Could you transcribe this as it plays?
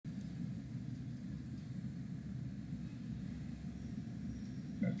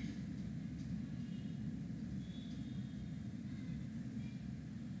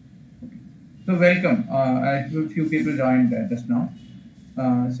So welcome. A few people joined just now.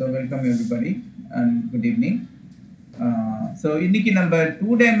 So welcome everybody and good evening. So இன்னைக்கு நம்ம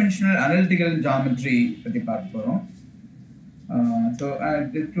two-dimensional analytical geometry பத்தி பார்க்க போறோம்.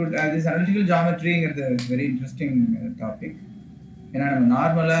 This analytical geometry is a very interesting topic. ஏன்னா நம்ம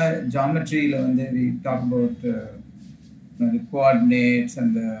நார்மலா geometryல வந்து we talk about the coordinates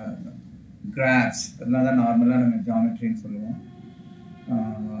and the graphs. அதெல்லாம் தான் நார்மலா நம்ம geometryன்னு சொல்லுவோம்.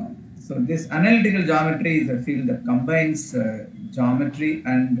 So this analytical geometry is a field that combines geometry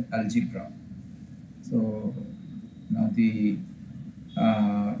and algebra. So now the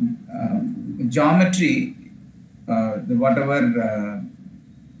geometry, whatever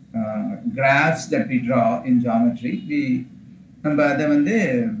graphs that we draw in geometry, நம்ம அதை வந்து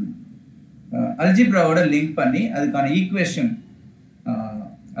அல்ஜிப்ராவோட link பண்ணி அதுக்கான ஈக்குவேஷன்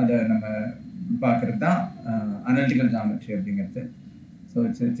அதை நம்ம பார்க்குறது தான் அனலிட்டிக்கல் ஜாமெட்ரி அப்படிங்கிறது. So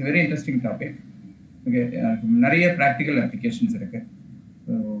it's a very interesting topic. Okay, நிறைய practical applications இருக்கு.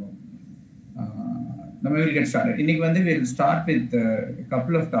 So we will get started. இன்னைக்கு வந்து we will start with a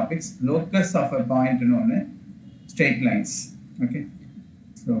couple of topics. Locus of a point ன்னு ஒன்று, straight lines. Okay,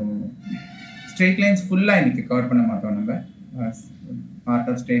 so straight lines full-ஆ இன்னைக்கு cover பண்ண மாட்டோம். நம்ம part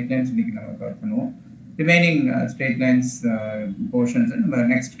of straight lines இன்னைக்கு நம்ம கவர் பண்ணுவோம். Remaining straight lines portions நம்ம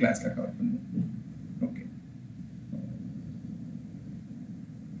next classல கவர் பண்ணுவோம். Okay.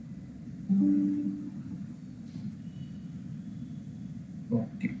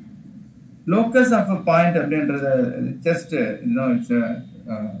 Okay. Locus of a point அப்படின்றது just it's a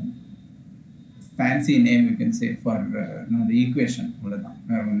fancy name you can say for the equation அவ்வளவுதான்,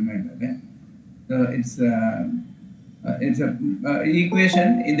 வேற ஒண்ணுமே இல்லை. So it's a equation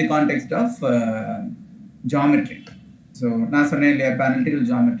in the context of geometry. So நான் சொன்னேன் இல்லையா, analytical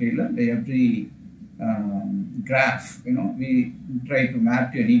geometryல every graph we try to map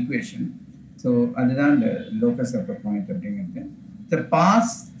to an equation. So அதுதான் the locus of a point அப்படிங்கிறது. The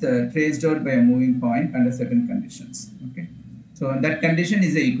path traced out by a moving point under certain conditions. Okay, so that condition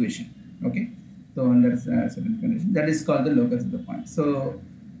is the equation. Okay, so under certain condition, that is called the locus of the point. So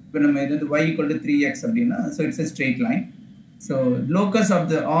when y equal to 3x அப்படின்னா, so it's a straight line. So locus of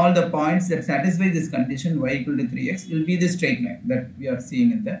all the points that satisfy this condition y equal to 3x will be the straight line that we are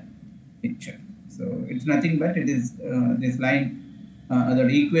seeing in the picture. So it's nothing but it is this line, the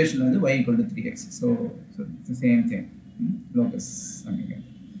equation of the y equal to 3x. So it's the same thing, locus. Okay.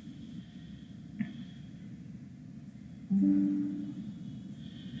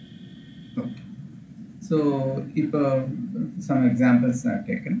 So if some examples are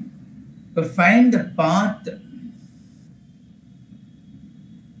taken, so find the path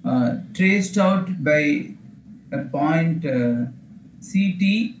traced out by a point CT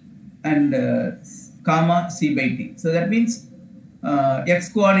and comma C by T. So that means x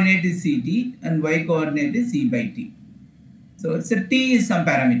coordinate is CT and y coordinate is C by T. So T is some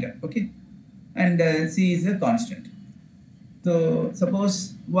parameter, okay, and C is a constant. So suppose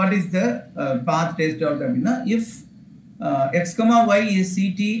what is the path traced out abina, if x comma y is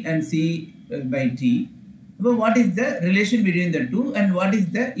CT and C by T, but what is the relation between the two and what is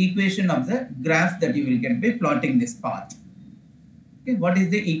the equation of the graph that you will get by plotting this path? Okay, what is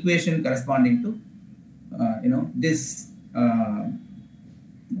the equation corresponding to this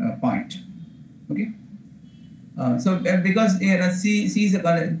point? Okay, so because here C is T is a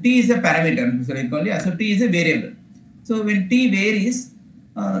parameter, so T is a variable. So when T varies,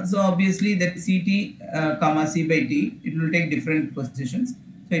 so obviously that CT comma C by T, it will take different positions.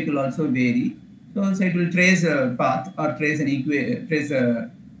 So it will also vary. So it will trace a path or trace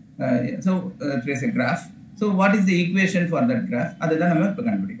a graph. So what is the equation for that graph? Other than நம்ம இப்ப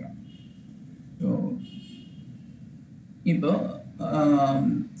கண்டுபிடிக்கலாம்.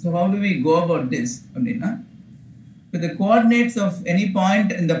 So how do we go about this? அப்படின்னா, with the coordinates of any point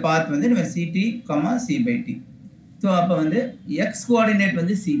in the path வந்து நம்ம CT comma C by T. So அப்ப வந்து x coordinate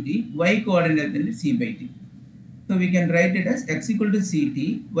வந்து CT, y coordinate வந்து C by T. So we can write it as x equal to CT,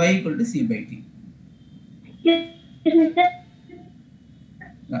 y equal to C by T.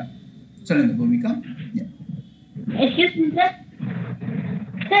 சொல்லுங்க Bhumika. Excuse me sir.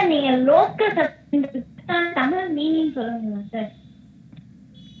 Sir, நீங்க locus Tamil meaning சொல்லுங்க sir.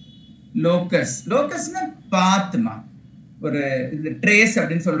 லோக்கஸ்னா Fatma, ஒரு trace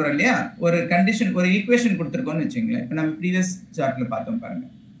அப்படின்னு சொல்றோம் இல்லையா, ஒரு condition ஒரு ஈக்குவேஷன் கொடுத்துருக்கோம்னு வச்சுங்களேன். இப்போ நம்ம ப்ரீவியஸ் சார்ட்ல பார்த்தோம் பாருங்க.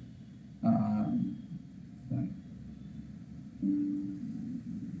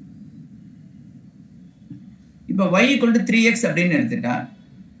 இப்போ y equal to 3x அப்படின்னு எடுத்துட்டா,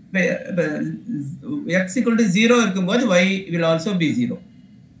 x equal to 0 இருக்கும்போது y will also be 0.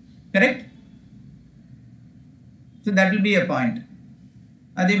 Correct? So that will be a point.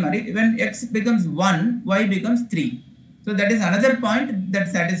 adhe mari when x becomes 1, y becomes 3. So that is another point that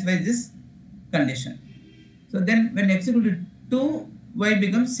satisfies this condition. So then when x equal to 2, y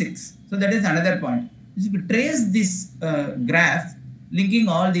becomes 6. So that is another point. If you trace this graph linking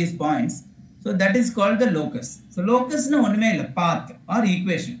all these points, so that is called the locus. So locus na onnume illa, path or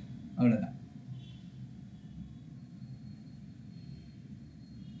equation avladha.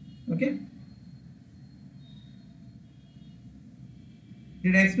 Okay,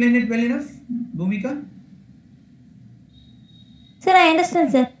 did I explain it well enough, Bhumika? Sir, I understand,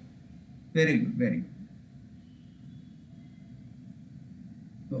 sir. Very good, very good.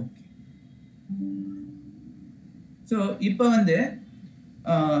 Okay, so ipo vande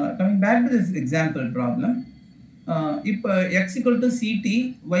coming back to this example problem, if x equal to ct,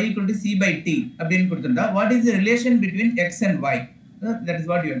 y equal to c by t அப்படினு கொடுத்திருந்தா, what is the relation between x and y? That is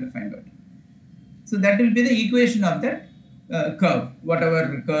what you have to find out. So that will be the equation of that curve, whatever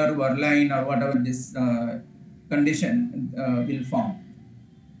curve or line or whatever this condition will form.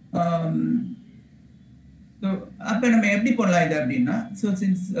 So அப்ப நம்ம எப்படி போடலாம் இது அப்படின்னா, so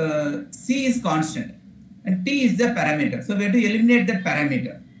since c is constant and t is the parameter, so we have to eliminate that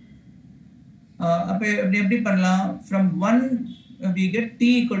parameter. அப்ப எப்படி பண்ணலாம், from 1 we get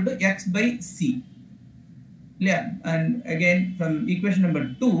t equal to x by c. Yeah, and again from equation number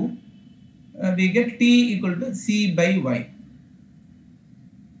 2 we get t equal to c by y.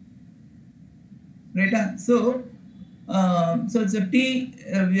 Right? So it's a t,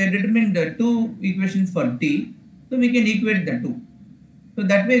 we have determined the two equations for t, so we can equate the two. So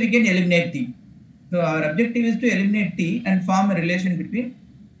that way we can eliminate t. So our objective is to eliminate t and form a relation between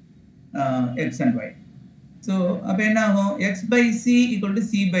x and y. So appo enna agum, x by c equal to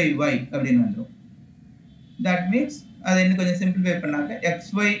c by y அப்படினு வந்துரும். That means அதை இன்னும் கொஞ்சம் simplify பண்ணாக்க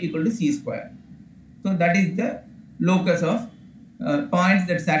xy equal to c square. So that is the locus of points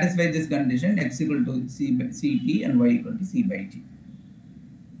that satisfy this condition, x equal to ct and y equal to c by t.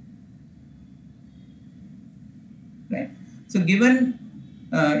 Right? So given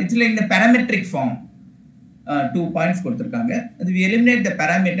it's like in the parametric form, 2 points கொடுத்திருக்காங்க, we eliminate the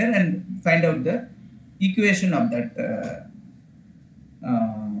parameter and find out the equation of that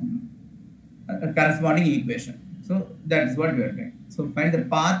corresponding equation. So that is what we are doing. So find the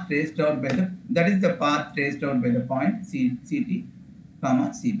path traced out by the, that is the path traced out by the point ct comma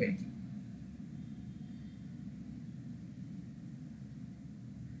c by t.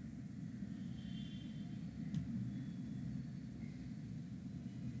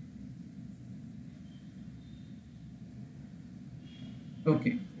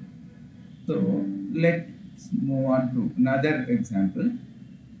 Okay, so let's move on to another example.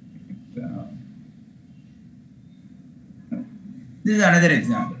 This is another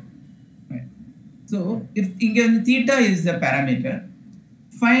example. Right. So if theta is the parameter,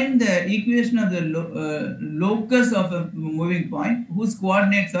 find the equation of the locus of a moving point whose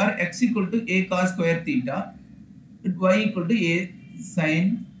coordinates are x equal to a cos square theta, y equal to a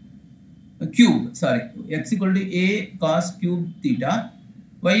sin cube, sorry, x equal to a cos cube theta,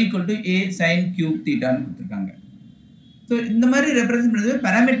 y equal to a sin cube theta னு கொடுத்திருக்காங்க. So இந்த மாதிரி represent பண்றது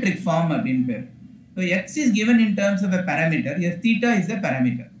parametric form அப்படினு பேர். So x is given in terms of a parameter, yes, theta is a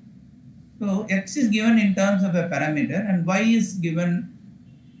parameter. So x is given in terms of a parameter and y is given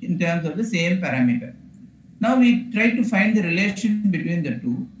in terms of the same parameter. Now we try to find the relation between the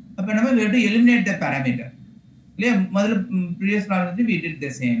two. அப்ப நம்ம we have to eliminate the parameter. இல்லையா, முதல்ல previous problem we did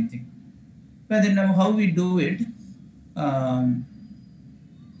the same thing. But then how we do it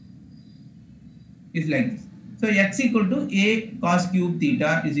is like this. So x equal to a cos cube theta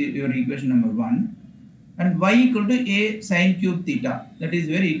is your equation number 1, and y equal to a sin cube theta, that is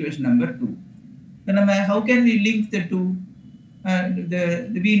your equation number 2. Then how can we link the two?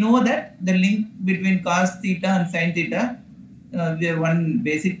 We know that the link between cos theta and sin theta, we have one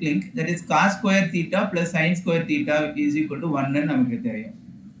basic link, that is cos square theta plus sin square theta is equal to 1 ன்னு நமக்கு தெரியும்.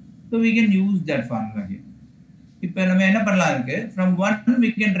 So we can use that formula here. இப்போ நம்ம என்ன பண்ணலாம் இருக்கு, from 1 we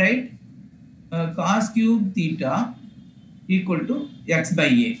can write cos cube theta equal to x by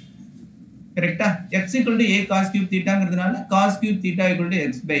a. Correct? X equal to a cos cube theta ங்கிறதுனால cos cube theta equal to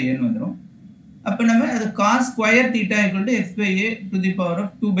x by a ன்னு வந்துரும். அப்ப நம்ம அது cos square theta equal to x by a to the power of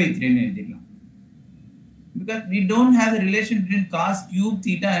 2 by 3 ன்னு எழுதிடலாம். Because we don't have the relation between cos cube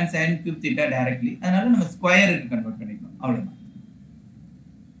theta and sin cube theta directly. அதனால நம்ம ஸ்கொயருக்கு கன்வர்ட் பண்ணிக்கலாம், அவ்வளவுதான்.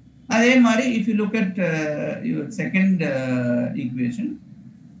 அதே மாதிரி if you look at your second equation,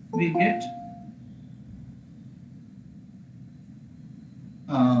 we get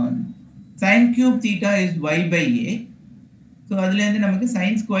sin cube theta is y by a. So அதுல இருந்து நமக்கு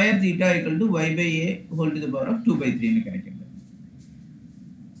sin square theta equal to y by a whole to the power of 2 by 3 ன்னு கிடைக்குது.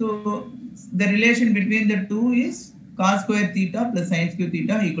 So the relation between the two is cos square theta plus sin square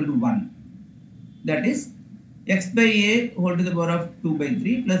theta equal to 1. That is x by a whole to the power of 2 by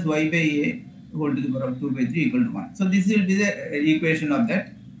 3 plus y by a whole to the power of 2 by 3 equal to 1. So this will be the equation of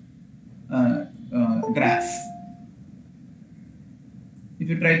that graph. If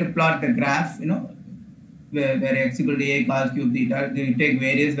you try to plot the graph, where x equal to a cos cube theta, you take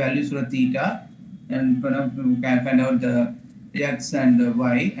various values for theta and you can find out the x and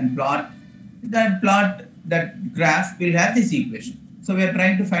y and plot that graph will have this equation. So we are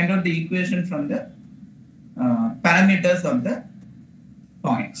trying to find out the equation from the parameters of the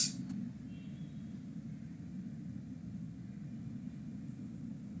points.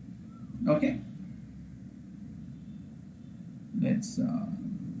 Okay, let's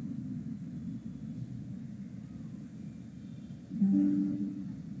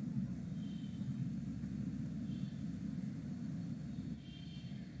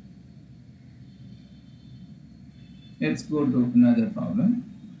let's go to another problem.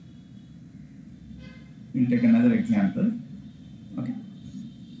 We'll take another example. Okay.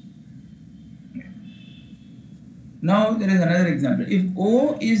 Now there is another example. If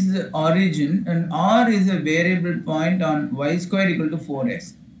O is the origin and R is a variable point on y square equal to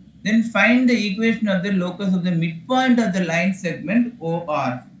 4x, then find the equation of the locus of the midpoint of the line segment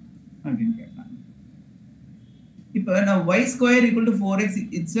OR. If now y square equal to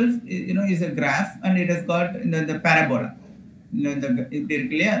 4x itself, is a graph and it has got the parabola.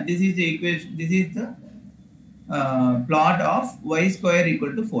 This is the equation. This is the plot of y square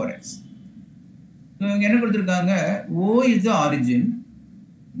equal to 4x. So O is the origin.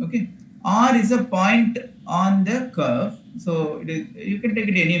 Okay, R is a point on the curve. So you can take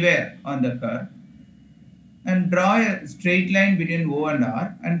it anywhere on the curve and draw a straight line between O and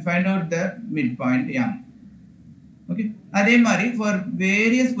R and find out the midpoint M. Okay, ademari for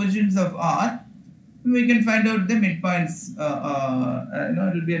various positions of R, we can find out the midpoints. It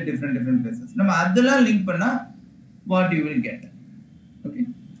will be at different places. Now, adala link panna what you will get. Okay,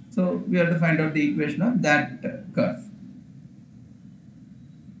 so we have to find out the equation of that curve.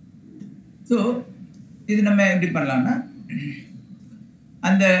 So this nama eppadi pannalamna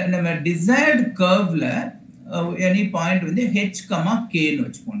and the desired curve la any point with h comma k nu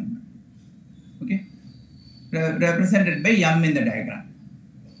vechukonga. Okay, represented by m in the diagram.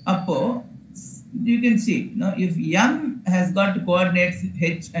 Appo you can see if m has got coordinates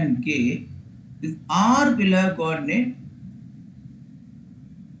h and k, this r will have coordinate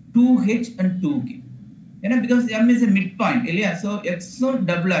 2h and 2k. Because m is a midpoint, so x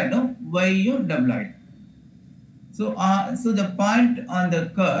double-eyed, y double-eyed. So the point on the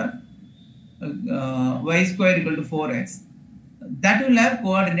curve y square equal to 4x, that will have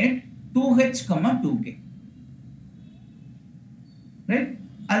coordinate 2h comma 2k. Right?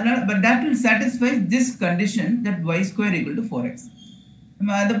 But that will satisfy this condition that y square equal to 4x.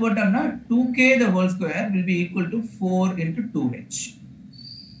 At the bottom, 2k the whole square will be equal to 4 into 2h.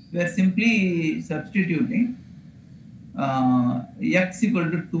 We are simply substituting x equal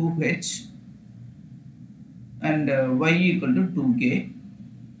to 2h and y equal to 2k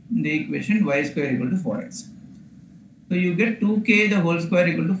in the equation y square equal to 4x. So you get 2k the whole square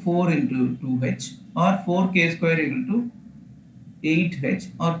equal to 4 into 2h, or 4k square equal to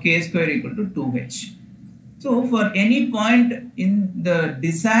 8h, or k square equal to 2h. So for any point in the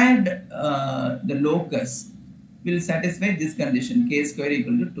desired the locus will satisfy this condition, k square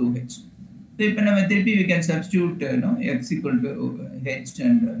equal to 2h. So if we can substitute x equal to h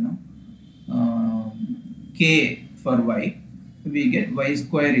and k for y, we get y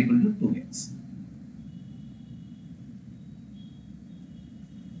square equal to 2x.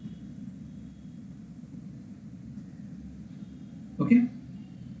 Okay,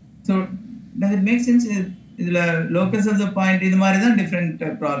 so does it make sense? The locus of the point, different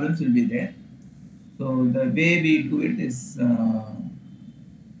problems will be there. So the way we do it is, either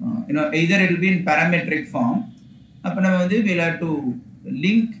it will be in parametric form. We'll have to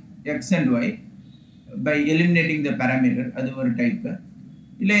link x and y by eliminating the parameter. That's one type.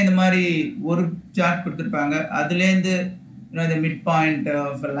 One chart the midpoint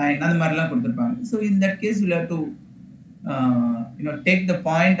of a line. So in that case, we'll have to take the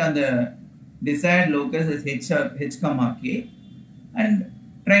point on the desired locus as h comma k and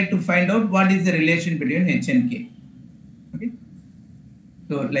try to find out what is the relation between h and k. Okay,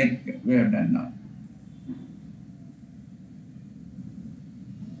 so like we have done now.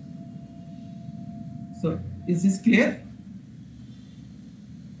 So is this clear?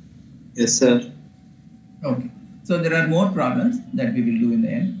 Yes, sir. Okay, so there are more problems that we will do in the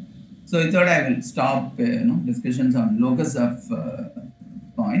end. So I thought I will stop discussions on locus of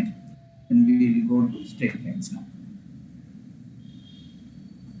points. we will go to straight lines now.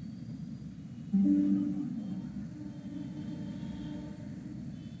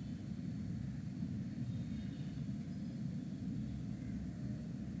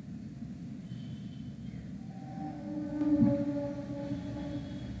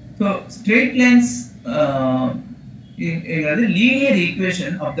 So straight lines is a linear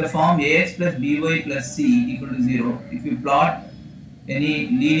equation of the form ax plus by plus c equal to 0. If you plot any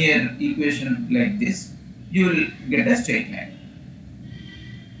linear equation like this, you will get a straight line.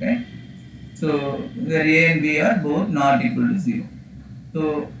 Right? So the a and b are both not equal to 0.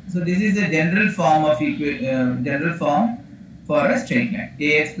 So this is the general form of general form for a straight line.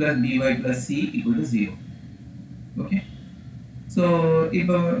 Ax plus by plus c equal to 0. Okay. So if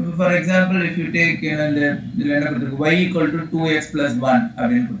for example, if you take the y equal to 2x plus 1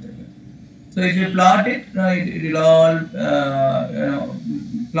 so if you plot it, it will all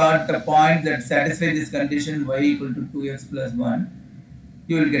plot the point that satisfy this condition y equal to 2x plus 1,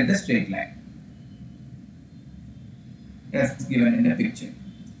 you will get the straight line as given in the picture.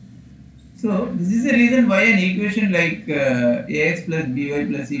 So this is the reason why an equation like ax plus by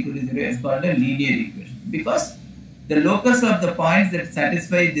plus c equal to 0 is called a linear equation, because the locus of the points that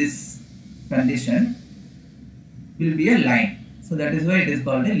satisfy this condition will be a line. So that is why it is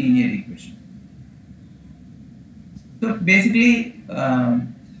called a linear equation. So basically,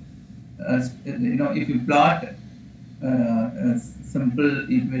 if you plot a simple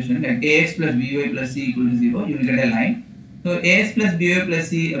equation like ax plus by plus c equal to 0, you will get a line. So ax plus by plus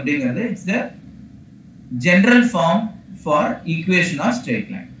c, it's the general form for equation of straight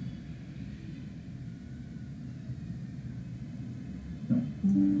line.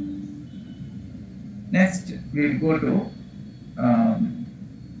 Next, we will go to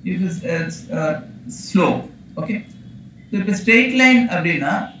slope. Okay. So if a straight line,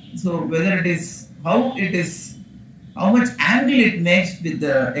 so whether it is how much angle it makes with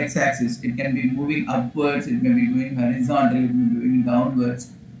the x-axis. It can be moving upwards, it may be moving horizontally, it may be moving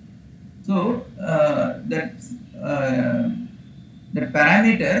downwards. So that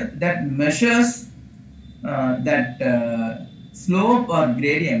parameter that measures that slope or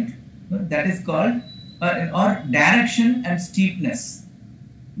gradient, that is called or direction and steepness,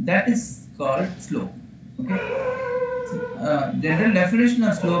 that is called slope. Okay. General definition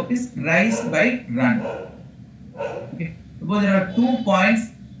of slope is rise by run. Okay. Suppose there are 2 points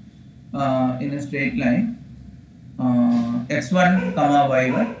in a straight line, x1 comma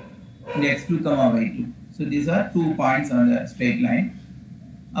y1 and x2 comma y2. So these are 2 points on the straight line.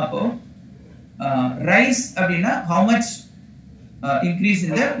 Appo rise abdina how much increase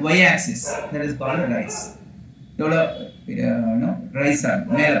in the y-axis, that is called a rise. Rise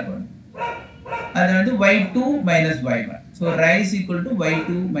mela and then y2 minus y1. So rise equal to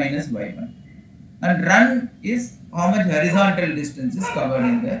y2 minus y1. And run is how much horizontal distance is covered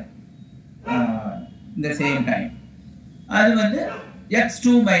in the same time. And then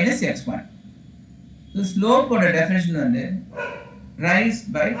x2 minus x1. The slope or the definition is rise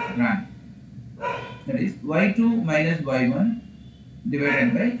by run. That is y2 minus y1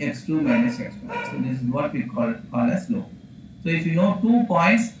 divided by x2 minus x1. So this is what we call a slope. So if you know 2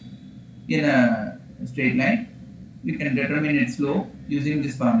 points in a straight line, we can determine its slope using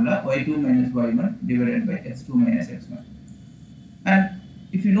this formula y2 minus y1 divided by x2 minus x1. And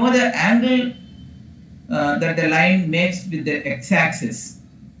if you know the angle that the line makes with the x-axis,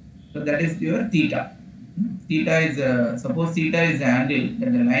 so that is your theta. Theta is suppose theta is the angle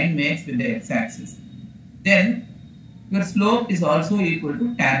that the line makes with the x-axis. Then your slope is also equal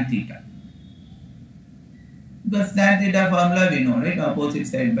to tan theta. Because tan theta formula we know, right? Opposite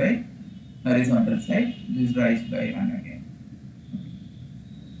side by horizontal side, this rise by run again.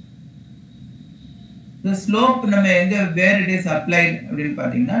 The slope where it is applied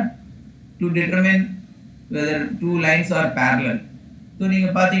to determine whether 2 lines are parallel. So you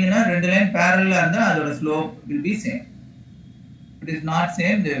pathina 2 lines parallel and the slope will be same. If it is not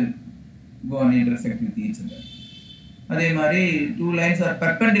same, they will go and intersect with each other. Adhe mari 2 lines are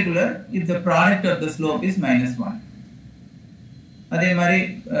perpendicular if the product of the slope is minus 1. Adhe mari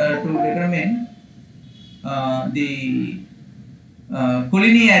to determine the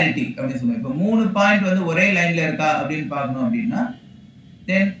collinearity, if 3 point வந்து ஒரே லைன்ல இருக்கா அப்படினு பார்க்கணும் அப்படினா,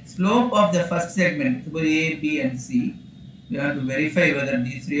 then slope of the first segment, suppose A, B and C, we have to verify whether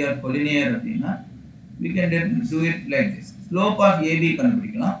these 3 are collinear அப்படினா, we can do it like this. Slope of AB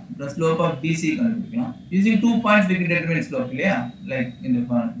கண்டுபிடிக்கலாம், the slope of BC கண்டுபிடிக்கலாம். Using 2 points we can determine slope, இல்லையா? Like in the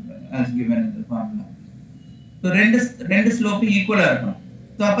formula, as given in the formula. So ரெண்டு slope equal இருக்கணும்.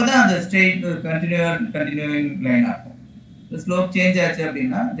 So அப்பதான் அந்த straight continuing line ஆகும். The slope change ஆச்சு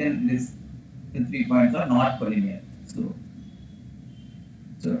அப்படினா, then this the 3 points are not collinear. So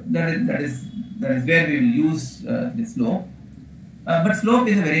that is where we will use the slope. But slope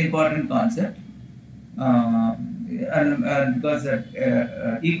is a very important concept, and because the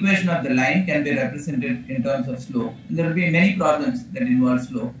equation of the line can be represented in terms of slope. There will be many problems that involve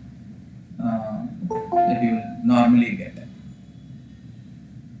slope that you will normally get.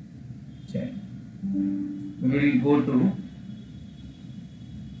 Okay. We will go to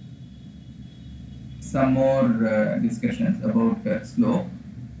some more discussions about slope.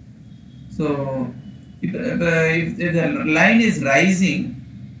 So if the line is rising,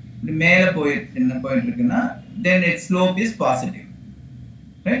 then its slope is positive,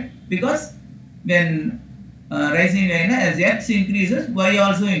 right? Because when rising line as x increases, y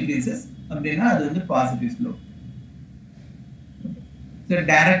also increases. That is positive slope. So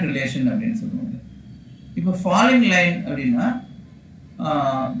direct relation. If a falling line,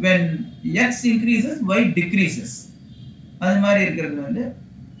 when x increases, y decreases. That is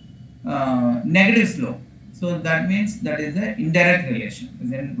negative slope. So that means that is the indirect relation.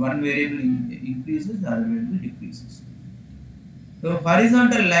 Then one variable increases, the other variable decreases. So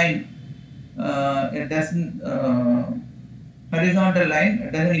horizontal line, it doesn't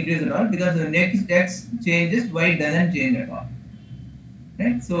increase at all, because the next x changes, y doesn't change at all.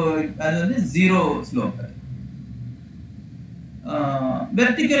 Right? So that is zero slope.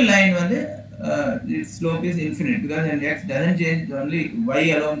 Vertical line, its slope is infinite, because when x doesn't change, only y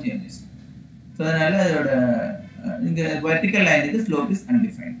alone changes. So in the vertical line, the slope is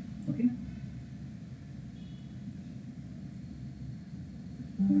undefined. Okay.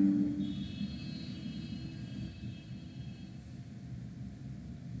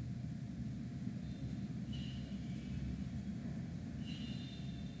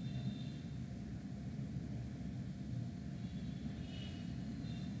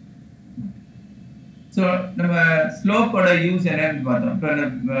 So slope use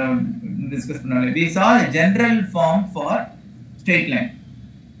discuss. We saw a general form for straight line.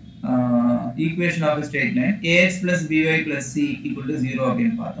 Equation of a straight line, ax plus by plus c equal to 0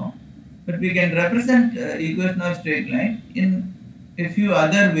 again. But we can represent equation of straight line in a few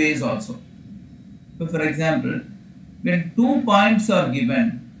other ways also. So for example, when 2 points are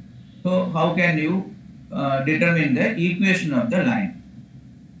given, so how can you determine the equation of the line?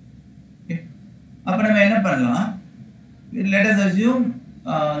 Let us assume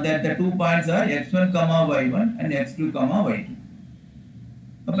that the 2 points are x1, y1 and x2, y2.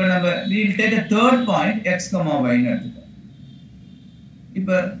 We will take a third point, x, y. If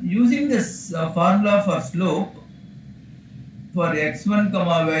using this formula for slope for x1,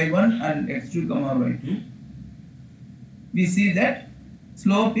 y1 and x2, y2, we see that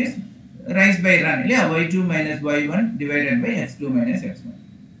slope is rise by run, y2 minus y1 divided by x2 minus x1.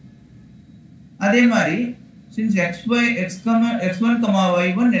 Ademari, since x1,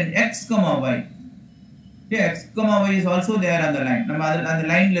 y1 and x, y. X, y is also there on the line. On the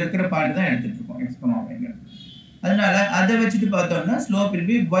line, x, y. That's slope will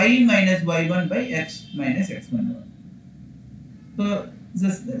be y minus y1 by x minus x1. So,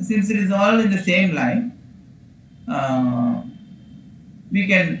 since it is all in the same line, we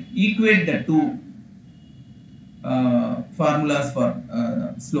can equate the two formulas for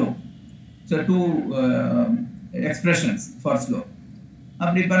slope. So, two expressions for slope.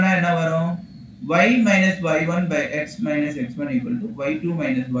 Y minus y1 by x minus x1 equal to y2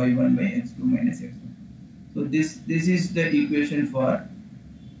 minus y1 by x2 minus x1. So this is the equation for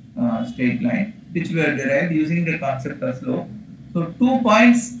straight line, which we have derived using the concept of slope. So 2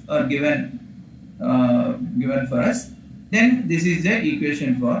 points are given for us. Then this is the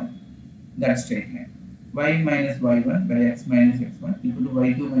equation for that straight line. Y minus y1 by x minus x1 equal to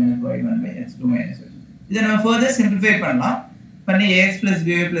y2 minus y1 by x2 minus x1. Then further simplify ax plus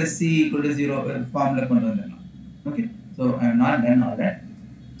by plus c equal to 0 formula. Okay, so I have not done all that.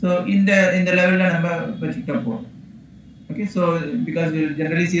 So in the level number, okay, so because we will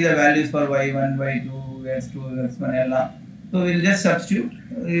generally see the values for y1, y2, x2, x1, so we will just substitute,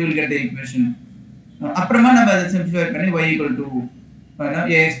 you will get the equation. Aprama number simplify y equal to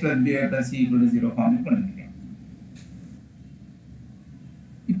ax plus by plus c equal to 0 formula.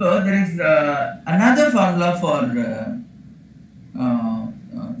 There is another formula for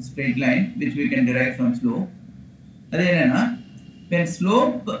straight line which we can derive from slope. When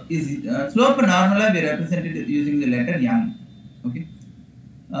slope is slope normally we represented using the letter m. Okay,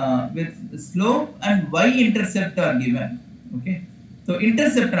 with slope and y-intercept are given. Okay, so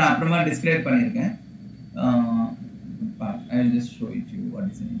intercept I describe pannirken. I will just show it to you what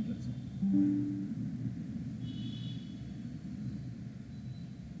is an intercept.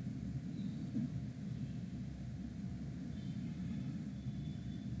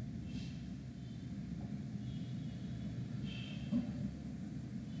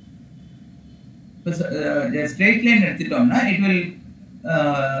 straight line எடுத்துட்டோம்னா it will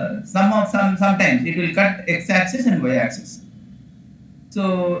sometimes it will cut x axis and y axis. So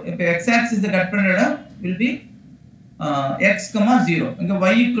if x axis the cut பண்ண இடம் will be x, 0. இங்க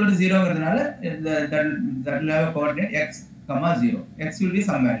y equal to 0 ங்கிறதுனால that will have a coordinate x, 0. X will be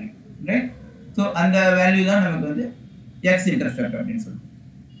some value, right? So அந்த value தான் நமக்கு வந்து x intercept அப்படின்னு சொல்லுவோம்.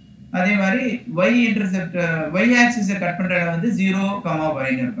 அதே மாதிரி y intercept y axis cut பண்ற இடம் வந்து 0, y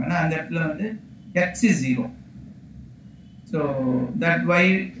ன்னு இருக்கும். ஏன்னா அந்த இடத்துல வந்து x is 0. So that y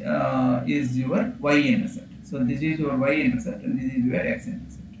is your y intercept. So this is your y intercept and this is your x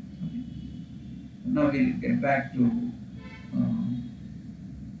intercept. Okay. Now we will get back to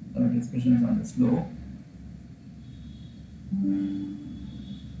our discussions on the slope.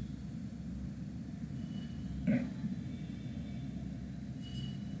 Right.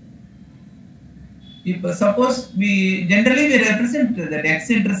 If suppose we generally represent that x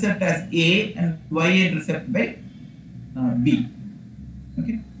intercept as a and y intercept by b.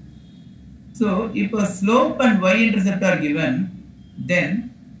 Okay. So if a slope and y intercept are given, then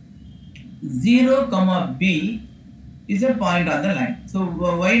 0, b is a point on the line. So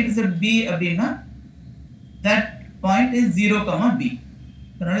y intercept b abdina, that point is 0, b.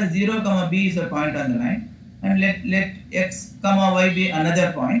 So now 0, b is a point on the line, and let x, y be another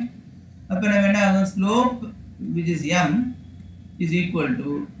point. Upon slope which is m is equal to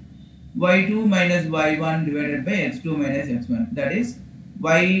y2 minus y1 divided by x2 minus x1. That is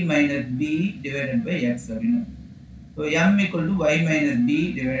y minus b divided by x. So m equal to y minus b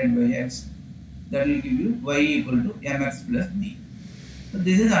divided by x. That will give you y equal to mx plus b. So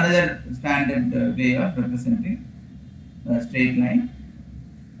this is another standard way of representing a straight line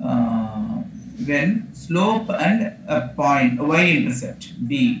when slope and a point y intercept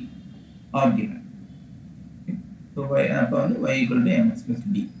b are given. Okay. So y equal to mx plus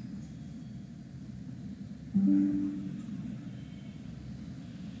b.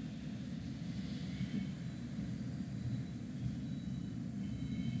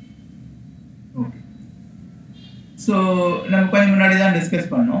 Okay. So நம்ம கொஞ்சம் முன்னாடி தான்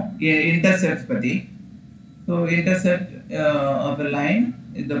discuss பண்ணோம் intercepts பத்தி. So intercept of a line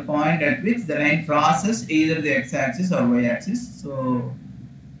is the point at which the line crosses either the x axis or y axis. So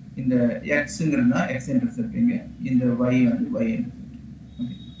in the x ங்கிறதுனா x intercept இங்க, in the y வந்து y intercept.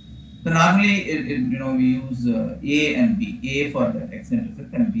 Okay. So normally we use a and b, a for the x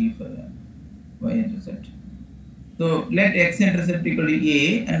intercept and b for the y intercept. So let x intercept equal to a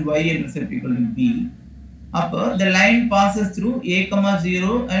and y intercept equal to b. Upper the line passes through a,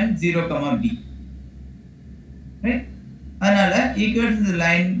 0 and 0, b. Right? அதனால equation of the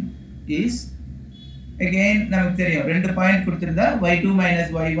line is again நமக்கு தெரியும் ரெண்டு point கொடுத்திருந்தா y2 minus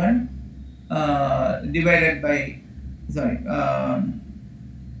y1 divided by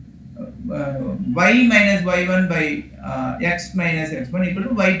y minus y1 by x minus x1 equal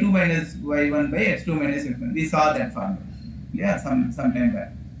to y2 minus y1 by x2 minus x1. We saw that formula. Yeah, some time back.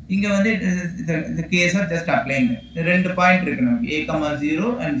 இங்க வந்து the case of just applying that. ரெண்டு point இருக்கு நமக்கு a,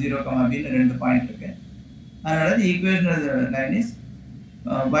 0 and 0, b ன்னு ரெண்டு point இருக்கு. அதனால the equation of the line is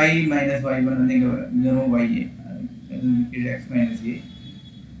y minus y1 வந்து இங்க y x minus a.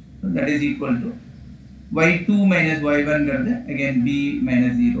 So that is equal to y2 minus y1 ங்கிறது again b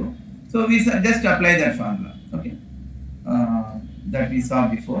minus 0. So we just apply that formula, okay, that we saw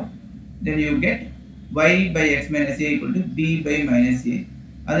before. Then you get y by x minus a equal to b by minus a.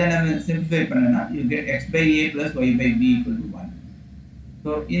 Then I simplify panana, you get x by a plus y by b equal to 1. So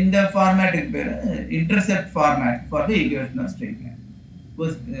in the format intercept format for the equation of straight line.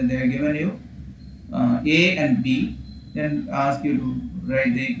 Suppose they have given you a and b, then ask you to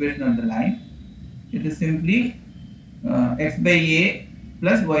write the equation of the line. It is simply x by a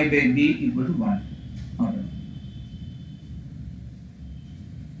plus y by b equal to 1. Okay.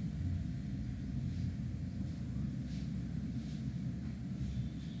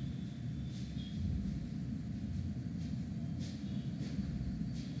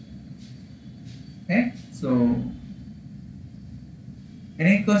 Okay, so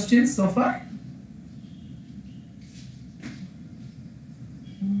any questions so far?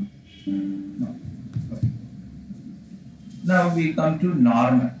 No. Okay. Now we come to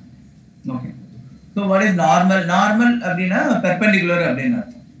normal. Okay. So what is normal? Normal அப்படினா perpendicular அப்படினா.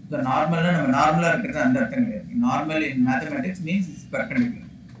 So normal na நம்ம நார்மலா இருக்குறது அந்த அர்த்தம் கிடையாது. Normal in mathematics means it's perpendicular.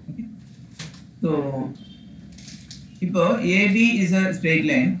 Okay. So இப்போ AB is a straight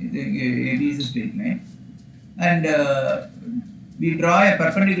line. AB is a straight line, and we draw a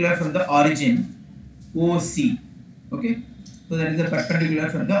perpendicular from the origin OC. Okay, so that is a perpendicular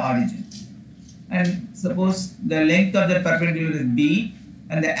from the origin, and suppose the length of the perpendicular is B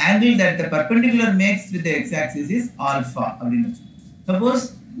and the angle that the perpendicular makes with the x-axis is alpha.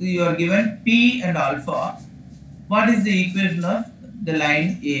 Suppose you are given P and alpha. What is the equation of the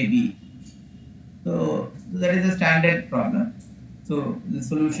line AB? So that is a standard problem. So the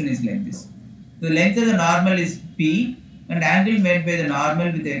solution is like this. The length of the normal is P and angle made by the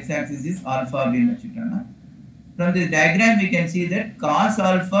normal with the x-axis is alpha. From this diagram we can see that cos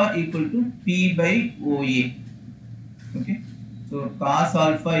alpha equal to P by OA. Okay. So cos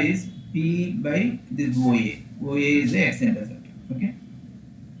alpha is P by this OA. OA is the x-intercept. Okay.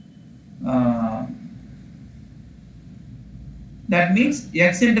 That means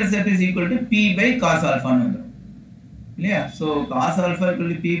x-intercept is equal to P by cos alpha. Yeah. So cos alpha equal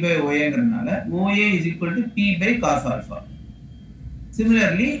to P by OA. OA is equal to P by cos alpha.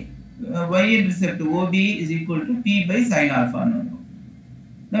 Similarly, y-intercept OB is equal to P by sin alpha.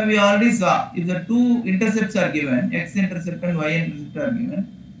 Now we already saw if the two intercepts are given, x-intercept and y-intercept are given,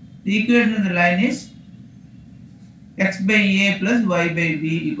 the equation of the line is x by a plus y by b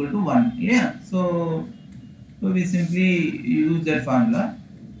equal to 1. Yeah. So we simply use that formula.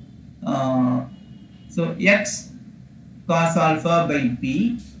 So x cos alpha by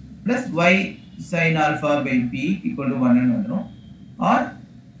p plus y sin alpha by p equal to 1 and 1, or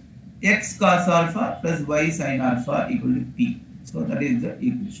x cos alpha plus y sin alpha equal to p. So that is the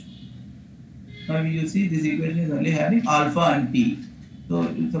equation. Now you see this equation is only having alpha and p. So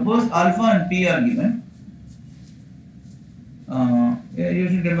suppose alpha and p are given. You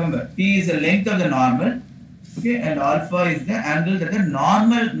should remember p is the length of the normal, okay, and alpha is the angle that the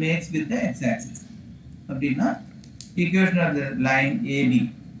normal makes with the x-axis. Equation of the line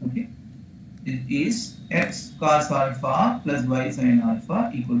AB, okay, it is x cos alpha plus y sin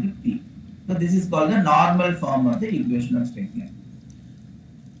alpha equal to p. So this is called the normal form of the equation of straight line.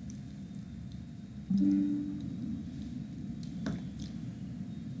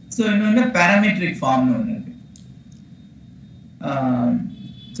 So in the parametric form,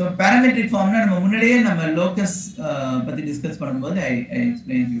 so parametric form na nama locus pati discuss பண்ணும்போது I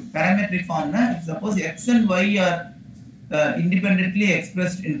explained to you. Parametric form na suppose x and y are independently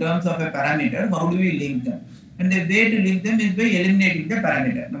expressed in terms of a parameter, how do we link them? And the way to link them is by eliminating the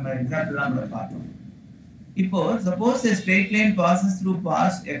parameter. நம்ம example la பார்த்தோம். இப்போ suppose a straight line passes through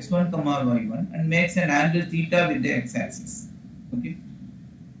path x1, y1 and makes an angle theta with the x-axis. Okay.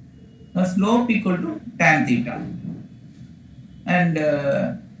 Now slope equal to tan theta. And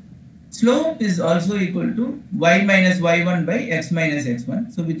slope is also equal to y minus y1 by x minus x1,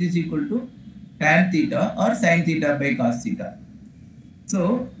 so which is equal to tan theta or sin theta by cos theta. So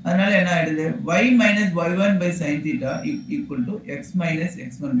y minus y1 by sin theta equal to x minus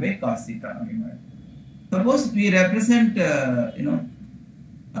x1 by cos theta. Suppose we represent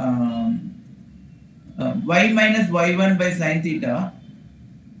y minus y1 by sin theta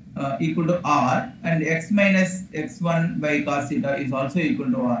equal to r, and x minus x1 by cos theta is also equal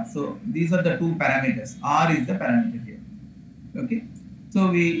to r. So these are the two parameters. R is the parameter here. Okay. So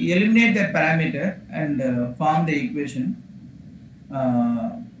we eliminate that parameter and form the equation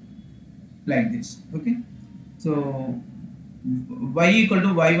like this. Okay. So y equal to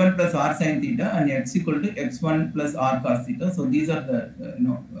y1 plus r sin theta and x equal to x1 plus r cos theta. So these are the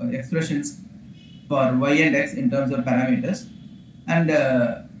expressions for y and x in terms of parameters. And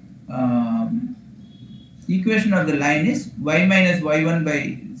equation of the line is y minus y1 by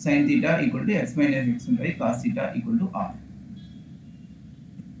sin theta equal to x minus x1 by cos theta equal to r.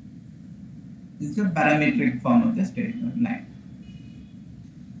 This is the parametric form of the straight line.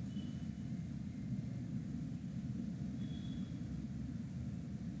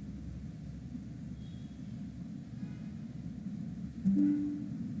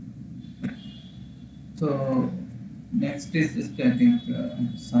 So next is just I think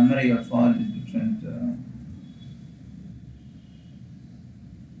summary of all the different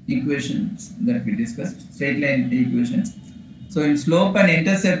equations that we discussed, straight line equations. So in slope and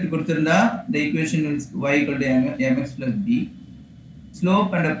intercept the equation is y equal to mx plus b.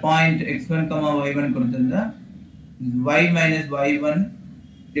 Slope and a point x1 y1 is y minus y1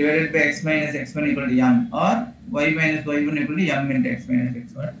 divided by x minus x1 equal to m, or y minus y1 equal to m into x minus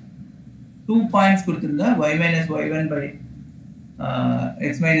x1. 2 points y minus y1 by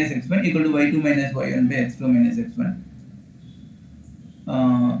x minus x1 equal to y2 minus y1 by x2 minus x1.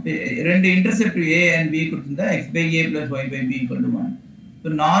 Rend intercept a and b x by a plus y by b equal to 1. So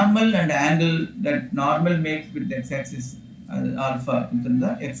normal and angle that normal makes with the x-axis alpha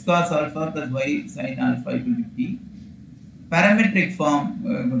x cos alpha plus y sin alpha equal to p. Parametric form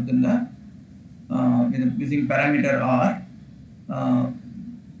using parameter r,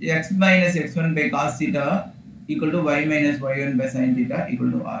 x minus x1 by cos theta equal to y minus y1 by sin theta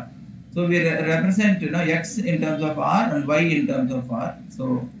equal to r. So we represent x in terms of r and y in terms of r.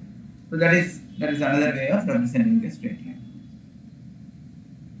 So that is another way of representing the straight line.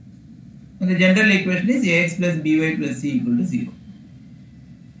 And the general equation is ax plus by plus c equal to 0.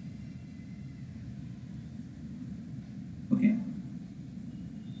 Okay.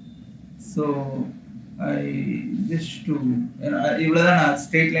 So I wish to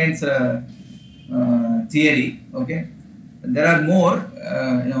straight lines theory. Okay. There are more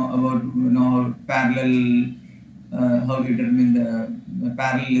about parallel, how to determine the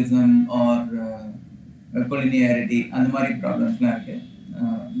parallelism or collinearity and the many problems like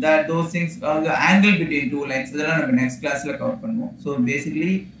that. Those things are the angle between two lines. That is next class la cover pannuvom. So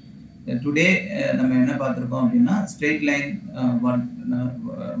basically today நம்ம என்ன பார்த்திருக்கோம் அப்படின்னா straight line,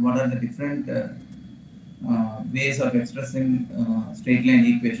 what are the different ways of expressing straight line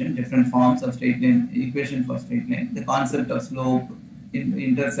equation, different forms of straight line equation for straight line, the concept of slope,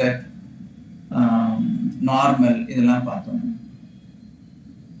 intercept, normal, இதெல்லாம் பார்த்தோம்.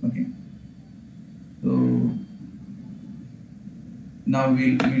 Okay. So now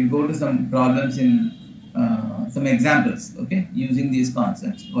we'll go to some problems in some examples, okay, using these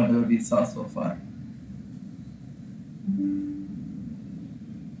concepts, whatever we saw so far.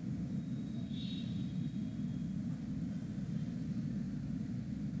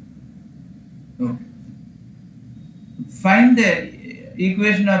 Okay. Find the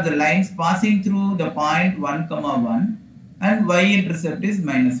equation of the lines passing through the point 1, 1 and y-intercept is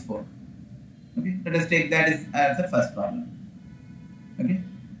 -4. Okay, let us take that as the first problem. Okay,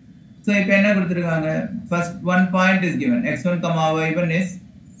 so if first one point is given, x1, y1 is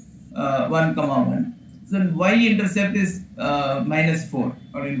 1, 1. So y-intercept is -4.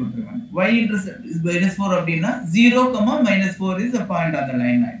 Y-intercept is -4 அப்படின்னா 0, -4 is the point on the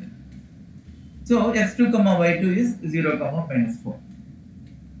line either. So x2, y2 is 0, -4.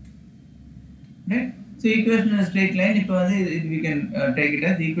 Right? So equation of a straight line, we can take it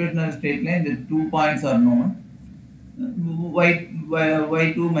as the equation of a straight line. The 2 points are known.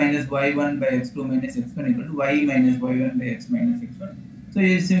 y2 minus y1 by x2 minus x1 equal to y minus y1 by x minus x1. So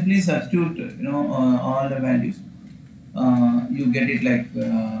you simply substitute all the values. You get it like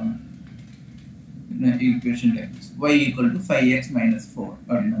equation like this: y equal to 5x minus 4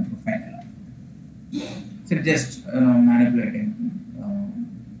 ordinary final. So just manipulating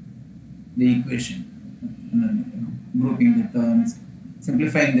the equation, grouping the terms,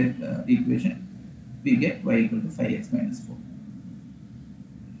 simplifying that equation, we get y equal to 5x minus 4.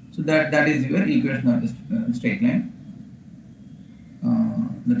 So that is your equation of the straight line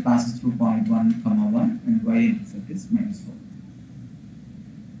that passes through point 1, 1 and y-intercept is -4.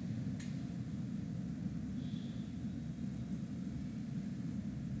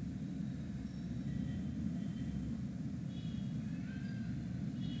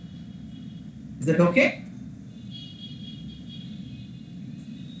 Is that okay?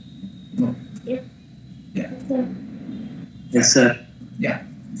 No. Yes. Yeah. Yes, sir. Yeah.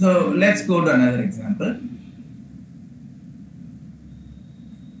 So let's go to another example.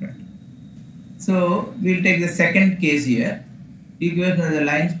 Right. So we'll take the second case here. Equation of the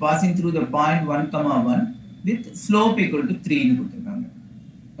lines passing through the point 1, 1 with slope equal to 3.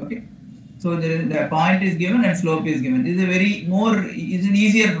 Okay. So the point is given and slope is given. This is an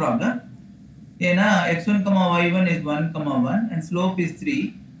easier problem. x1, y1 is 1, 1 and slope is 3.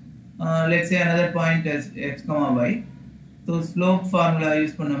 Let's say another point is x, y. So slope formula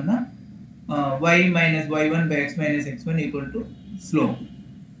use pannona y minus y1 by x minus x1 equal to slope.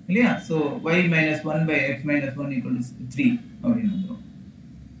 Yeah, so y minus 1 by x minus 1 equal to 3.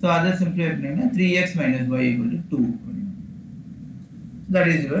 So other simply 3x minus y equal to 2. That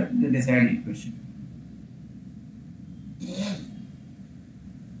is the desired equation.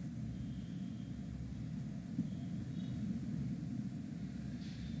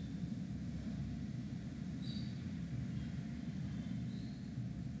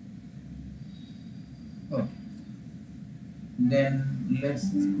 Okay. Then let's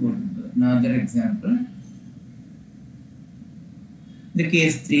go to another example. The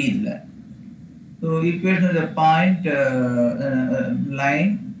case 3. So equation of the point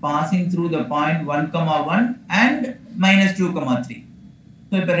line passing through the point 1, 1 and -2, 3.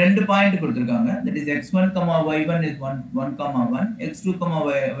 So if two point that is x1, y1 is 1, 1, x2,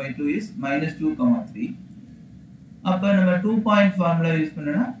 y2 is -2, 3. Up 2-point formula use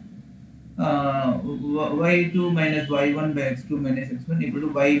pannana y2 minus y1 by x2 minus x1 equal to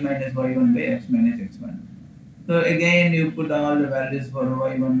y minus y1 by x minus x1. So again you put all the values for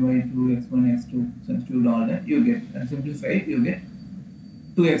y1, y2, x1, x2, substitute all that, you get, and simplify it, you get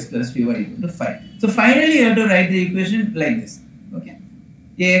 2 2x plus by equal to 5. So finally you have to write the equation like this. Okay,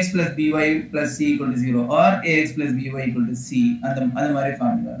 ax plus by plus c equal to 0 or ax plus by equal to c and the other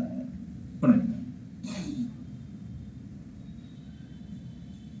formula.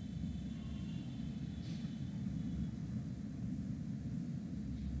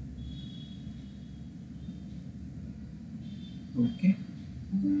 Okay,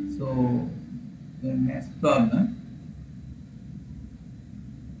 so the next problem.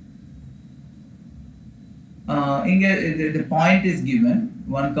 The point is given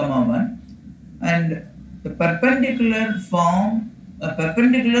 1, 1 and the perpendicular from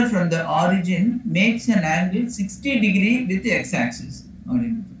the origin makes an angle 60 degree with the x-axis.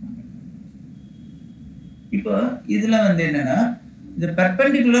 The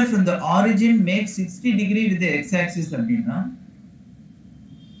perpendicular from the origin makes 60 degree with the x-axis.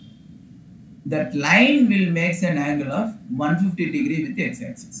 That line will make an angle of 150 degree with the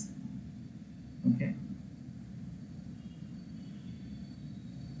x-axis. Okay.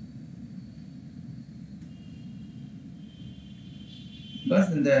 Because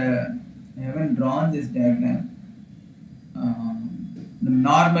I haven't drawn this diagram. The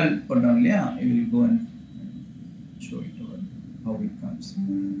normal put down, I will go and show it over how it comes.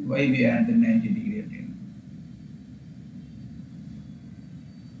 Why we add the 90 degree again.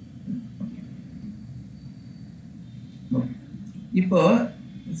 Okay.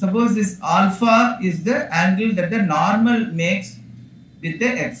 Suppose this alpha is the angle that the normal makes with the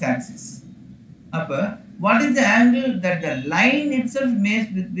x-axis. What is the angle that the line itself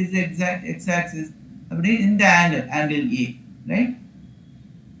makes with the exact x-axis? In the angle A, right?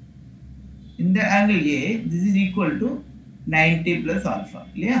 In the angle A, this is equal to 90 plus alpha.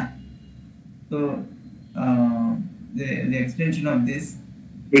 Yeah. So the extension of this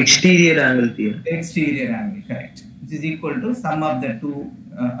exterior angle theorem. Exterior angle, correct. Which is equal to sum of the two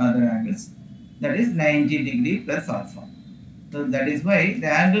other angles, that is 90 degree plus alpha. So that is why the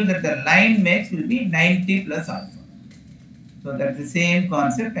angle that the line makes will be 90 plus alpha. So that's the same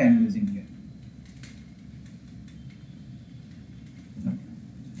concept I am using here. Okay.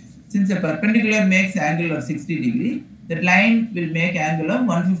 Since the perpendicular makes angle of 60 degree, that line will make angle of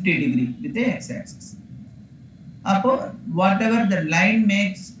 150 degree with the x-axis. Whatever the line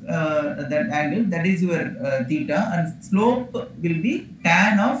makes that angle, that is your theta, and slope will be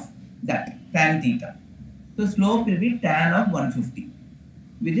tan of that, tan theta. So slope will be tan of 150,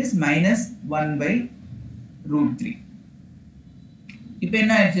 which is minus 1 by root 3.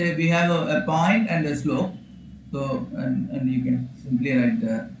 We have a point and a slope. So and you can simply write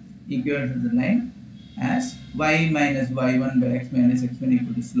the equivalent of the line as y minus y1 by x minus x1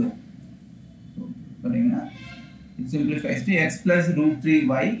 equal to slope. So it simplifies to x plus root 3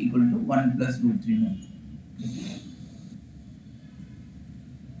 y equal to 1 plus root 3 y.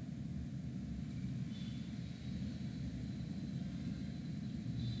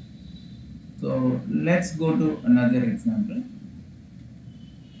 So let's go to another example.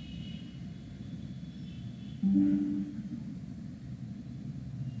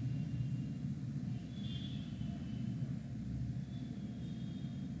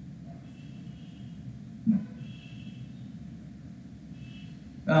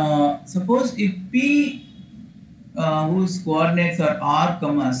 Suppose if P whose coordinates are r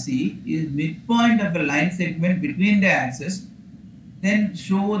comma c is midpoint of a line segment between the axes, then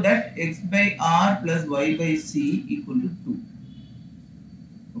show that x by r plus y by c equal to 2.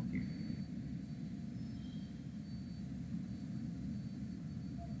 Okay.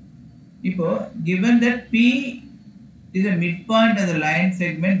 Given that P is a midpoint of the line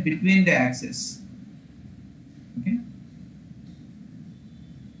segment between the axes, okay,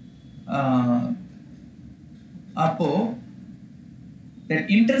 that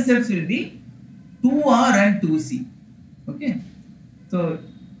intercepts will be 2r and 2c. Okay, so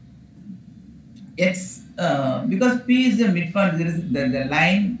x because P is the midpoint, there is the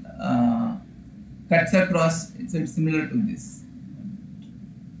line cuts across, so it's similar to this.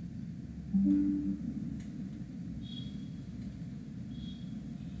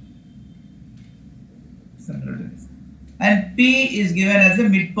 Similar to this, and P is given as the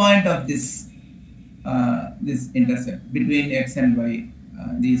midpoint of this this intercept between x and y.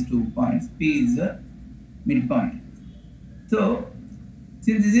 These 2 points, P is the midpoint. So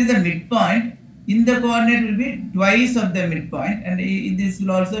since this is the midpoint, in the coordinate will be twice of the midpoint, and this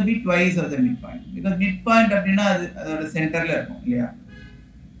will also be twice of the midpoint, because midpoint of the center. Yeah.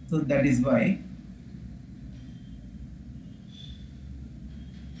 So that is why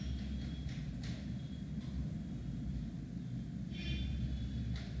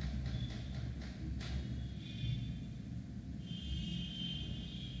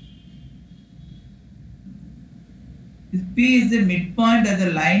If P is the midpoint as a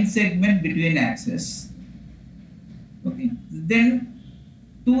line segment between axes, okay, then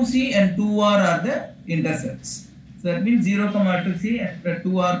 2C and 2R are the intercepts. So that means 0, 2C and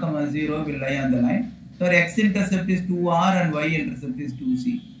 2R, 0 will lie on the line. So our x-intercept is 2R and y-intercept is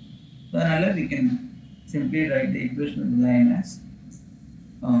 2C. So now we can simply write the equation of the line as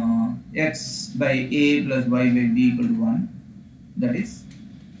x by a plus y by b equal to 1. That is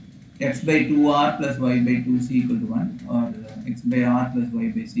x by 2r plus y by 2c equal to 1, or x by r plus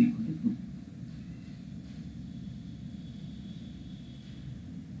y by c equal to 2.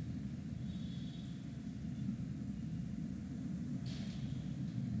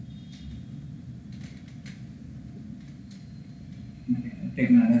 Okay,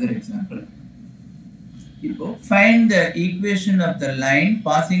 taking another example. Find the equation of the line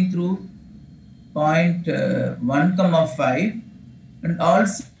passing through point 1, 5 and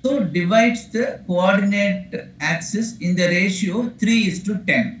also divides the coordinate axis in the ratio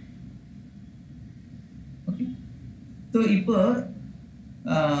 3:10. Okay. So,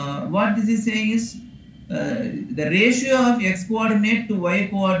 what this is saying is the ratio of x coordinate to y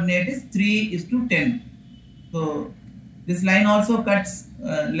coordinate is 3:10. So, this line also cuts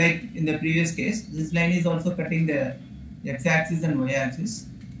like in the previous case. This line is also cutting the x-axis and y-axis,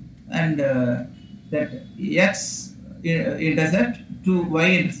 and that x-intercept to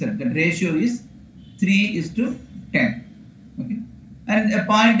y-intercept, that ratio is 3:10. Okay, and a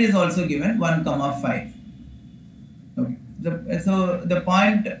point is also given 1, 5. Okay, so the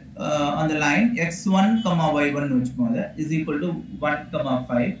point on the line x1, y1 is equal to 1,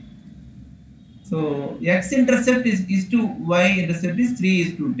 5. So x-intercept is to y-intercept is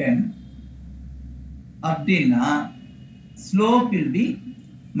 3:10. Abdina, slope will be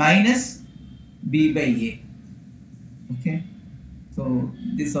minus b by a. Okay. So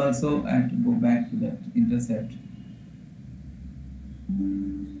this also I have to go back to that intercept.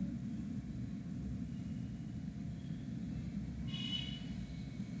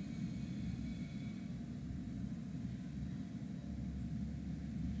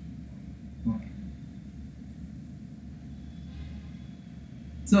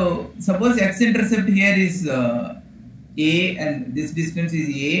 So suppose x-intercept here is a, and this distance is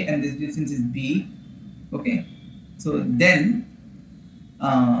a and this distance is b. Okay. So then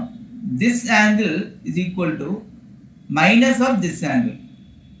this angle is equal to minus of this angle.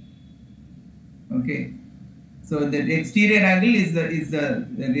 Okay. So the exterior angle is the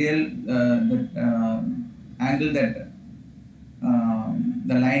real angle that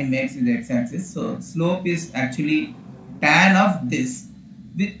the line makes with the x-axis. So slope is actually tan of this,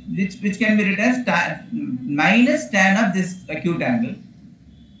 which can be written as minus tan of this acute angle,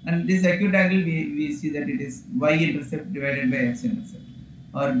 and this acute angle we see that it is y-intercept divided by x-intercept,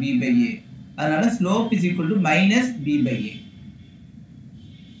 or b by a. Another slope is equal to minus b by a.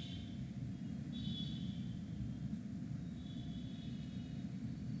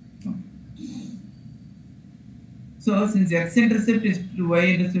 So since x-intercept is to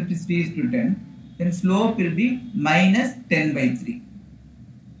y-intercept is 3:10, then slope will be minus 10 by 3.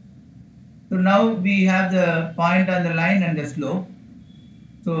 So now we have the point on the line and the slope.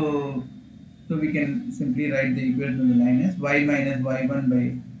 So we can simply write the equation of the line as y minus y1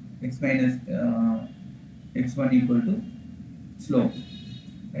 by x minus x1 equal to slope.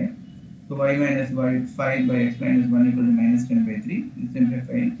 Okay. So y minus y5 by x minus 1 equal to minus 10 by 3. You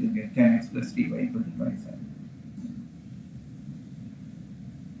simplify it, you get 10x plus 3y equal to 25.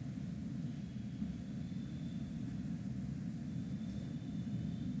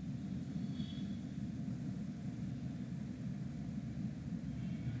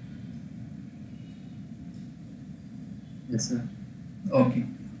 Yes, sir. Okay.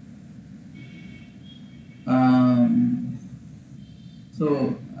 So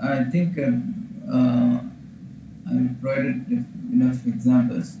I think I've provided enough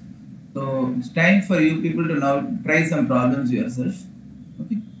examples. So it's time for you people to now try some problems yourself.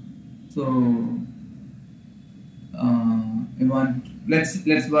 Okay. So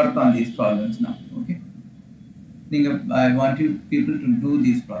let's work on these problems now. Okay. I want you people to do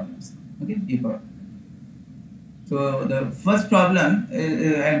these problems. Okay. So the first problem, I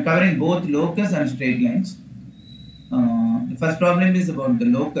am covering both locus and straight lines. The first problem is about the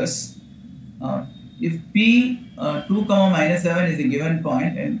locus. If P 2, minus 7 is a given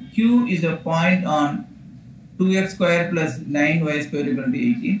point and Q is a point on 2x square plus 9y square equal to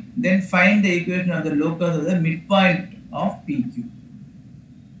 18, then find the equation of the locus of the midpoint of PQ.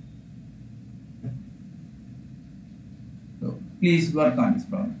 So please work on this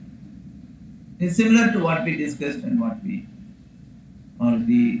problem. It's similar to what we discussed and what we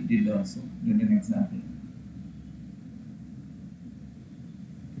already did also in an example.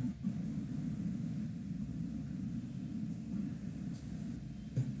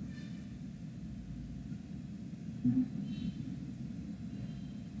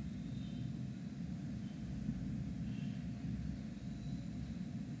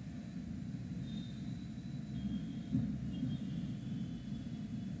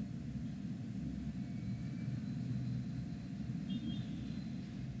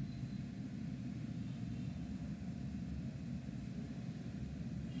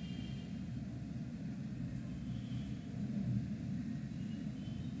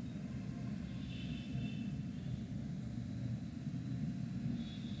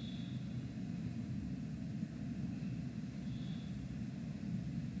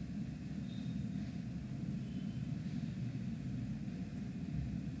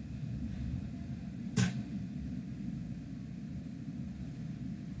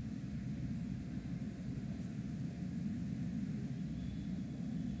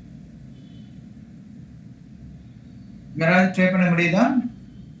 யாராவது try பண்ண முடியுதா?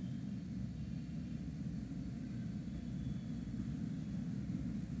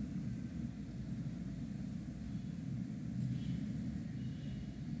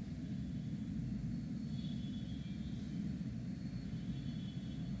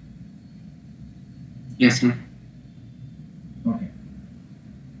 Yes, sir. Okay.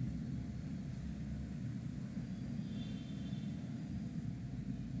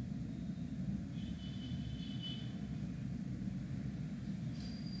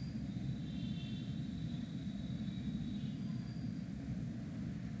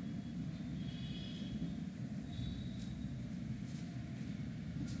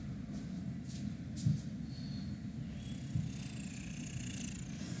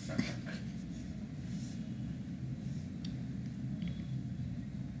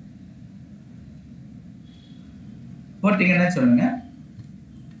 போட்டீங்கன்னா சொல்லுங்க.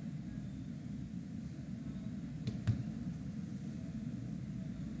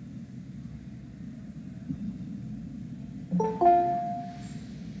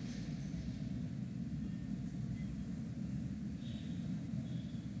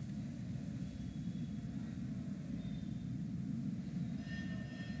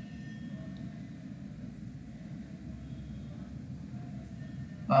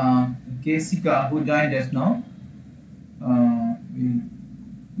 Kesika, who joined us now,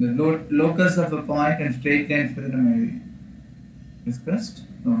 the locus of a point and straight lines for the discussed.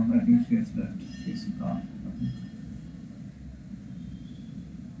 No, I think she has left. Kesika.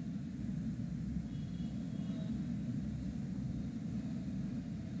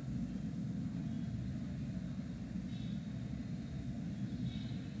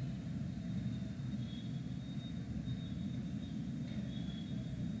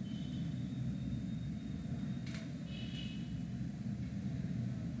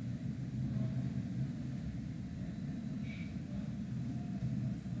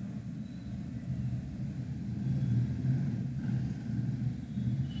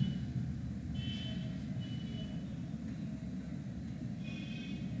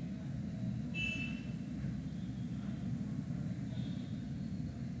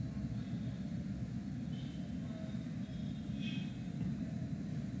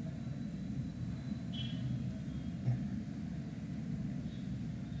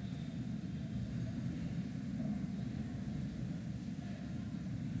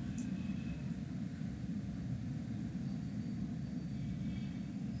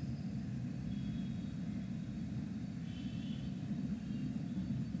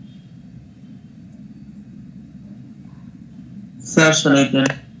 Sir, shall I tell?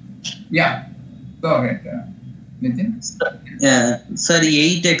 Yeah, go ahead, Nitin. Sir,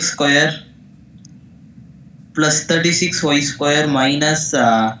 8x square plus 36y square minus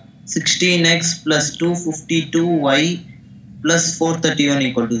 16x plus 252y plus 431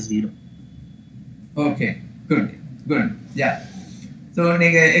 equal to 0. Okay, good. Yeah. So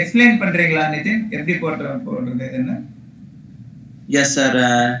நீங்க explain பண்றீங்களா நிதின், எப்படி போடுறது என்ன? Yes, sir.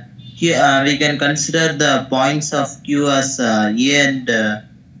 Here we can consider the points of Q as A and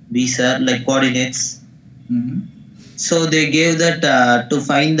B, sir, like coordinates. So they gave that to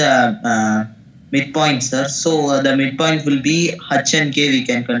find the midpoint, sir. So the midpoint will be H and K we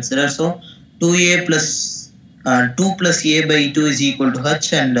can consider. So 2A plus 2 plus A by 2 is equal to H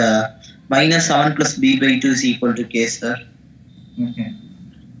and minus 7 plus B by 2 is equal to K, sir. Okay.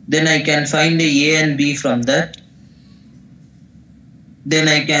 Then I can find A and B from that. Then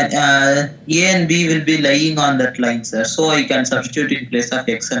I can A and B will be lying on that line, sir. So I can substitute in place of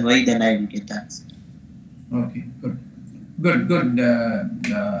X and Y. Then I will get answer. Okay, good,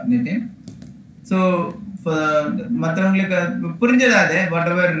 Nitin. So for மற்றவங்களுக்கு புரிஞ்சதா அது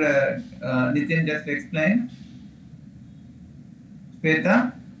whatever Nitin just explained? Shweta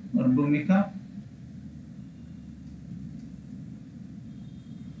or Bhumika?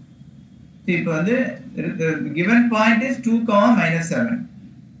 இப்போ வந்து given point is 2, -7,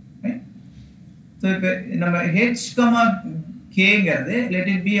 right? So இப்போ நம்ம h, k ங்கிறது let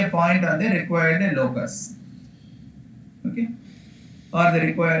it be a point on the required locus, okay, or the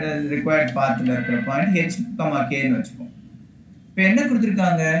required path ல இருக்கிற point h, k ன்னு வெச்சுப்போம். இப்போ என்ன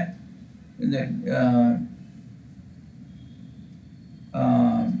கொடுத்திருக்காங்க, இந்த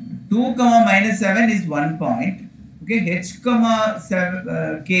 2, -7 is one point. Okay, h,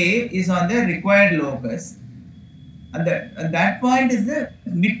 k is on the required locus, and that point is the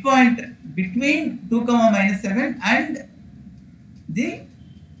midpoint between 2, -7 and the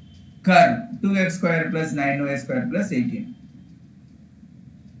curve 2x square plus 9y square plus 18.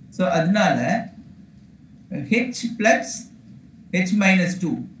 So adnala h plus h minus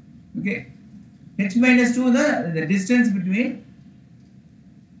 2, okay, h minus 2 the distance between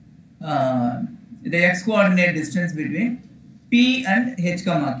the x coordinate distance between p and h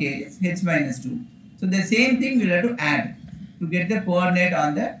comma k is h minus 2. So the same thing we'll have to add to get the coordinate on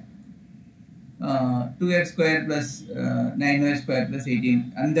the 2x square plus 9y square plus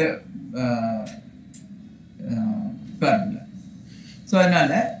 18 and the formula. So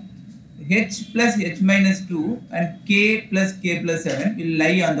another h plus h minus 2 and k plus 7 will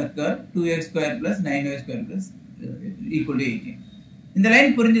lie on the curve 2x square plus 9y square plus equal to 18. In the line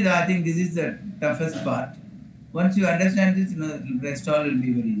purinjudha, I think this is the toughest part. Once you understand this, the rest all will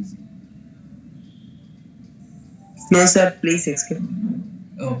be very easy. No sir, please explain.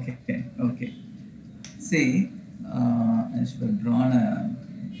 Okay. See, I should have drawn a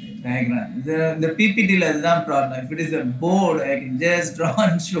diagram. The PPT is not a problem. If it is a board, I can just draw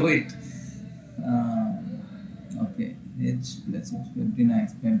and show it. Okay, h plus h square I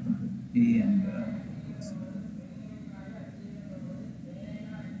explained p and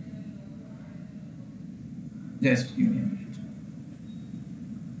just give me a minute.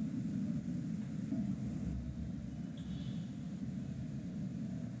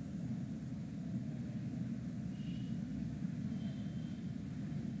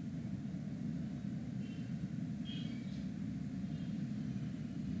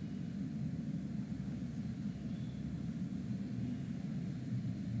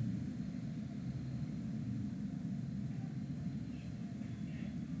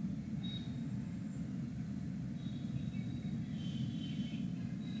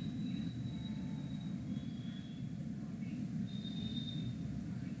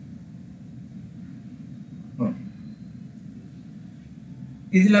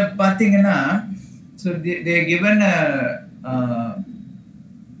 இதுல பாத்தீங்கன்னா so they are given a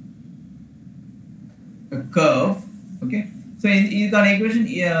curve. Okay, so இதுக்கான equation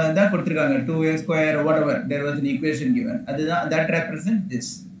தான் கொடுத்திருக்காங்க 2x square or whatever, there was an equation given, அதுதான் that represents this.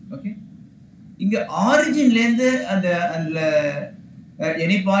 Okay, இங்க origin ல இருந்து அந்த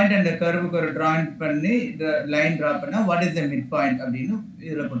any point and the curve க்கு ஒரு drawing பண்ணி the line draw பண்ணா what is the midpoint அப்படினு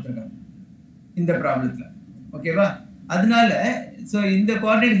இதுல கொடுத்திருக்காங்க இந்த ப்ராப்ளத்துல. ஓகேவா? அதனால so இந்த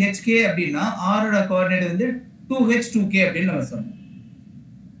கோஆர்டினேட் hk அப்படினா r ஓட கோஆர்டினேட் வந்து 2h 2k அப்படினு நம்ம சொல்றோம்.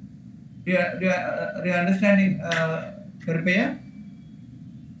 Do you understanding Karuppaiya?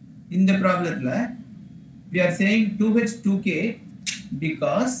 இந்த ப்ராப்ளத்துல we are saying 2h 2k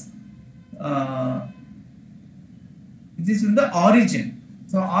because this is the origin.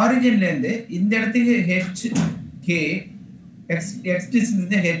 So origin ல இருந்து இந்த இடத்துக்கு h k x distance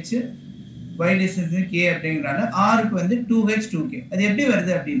is h, y distance is k அப்படிங்கறனால r க்கு வந்து 2h 2k. அது எப்படி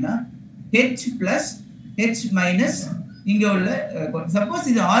வருது அப்படினா h plus h minus இங்க உள்ள சப்போஸ்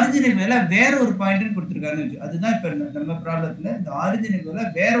இது ஆரிஜினுக்கு மேல வேற ஒரு பாயிண்ட் கொடுத்திருக்காங்க. அதுதான் இப்ப நம்ம ப்ராப்ளத்துல இந்த ஆரிஜினுக்கு மேல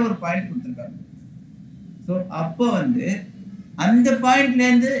வேற ஒரு பாயிண்ட் கொடுத்திருக்காங்க. சோ அப்போ வந்து அந்த பாயிண்ட்ல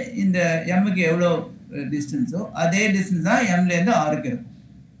இருந்து இந்த m க்கு எவ்வளவு டிஸ்டன்ஸோ அதே டிஸ்டன்ஸ் தான் m ல இருந்து r க்கு இருக்கும்.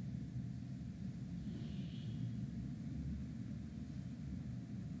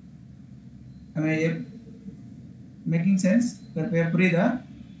 Am I making sense? புரியுதா?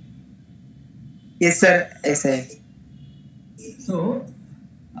 Yes sir, yes sir. So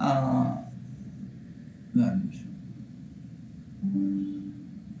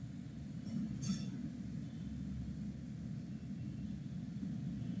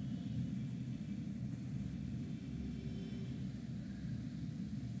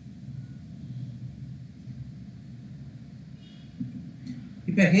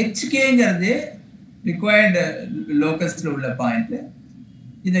இப்ப hk ங்கிறது required locusல உள்ள பாயிண்ட்.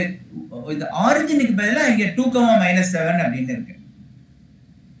 இந்த ஆரிஜினுக்கு பதிலா இங்க 2, -7 அப்படின்னு இருக்கு.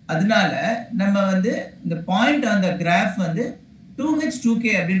 அதனால நம்ம வந்து இந்த பாயிண்ட் ஆன் தி கிராஃப் வந்து 2h 2k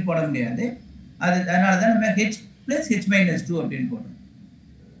அப்படின்னு போட முடியாது. அதனால தான் நம்ம h plus h minus 2 அப்படின்னு போடுறோம்.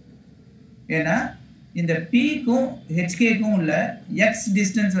 ஏன்னா இந்த p க்கும் hk க்கும் உள்ள x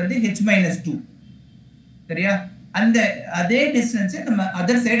டிஸ்டன்ஸ் வந்து h minus 2. சரியா? அந்த அதே டிஸ்டன்ஸை நம்ம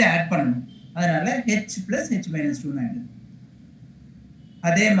அதர் சைடு ஆட் பண்ணணும். அதனால h plus h minus 2 ஆயிடுது.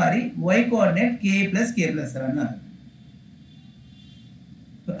 அதே மாதிரி y coordinate k plus k plus 7 ஆகும்.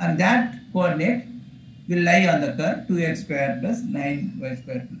 So and that coordinate will lie on the curve 2x square plus 9y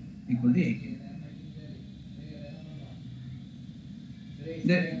square equal to 18.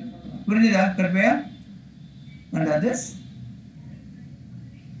 புரிஞ்சுதா Karuppaiya? And others?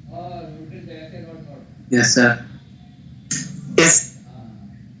 Yes sir. Yes.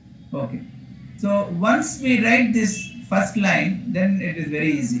 Okay. So once we write this first line, then it is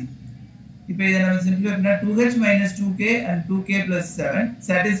very easy. If we simplify 2h minus 2k and 2k plus 7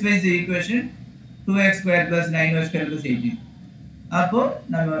 satisfies the equation 2x square plus 9y square plus 18. அப்போ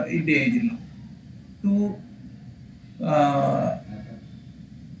நம்ம இப்படி எழுதிடலாம். 2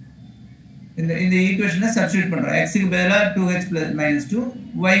 in the equation substitute பண்றோம். x க்கு பதிலா 2h plus minus 2,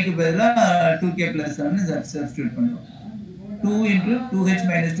 y க்கு பதிலா 2k plus 7 substitute பண்றோம். 2 into 2h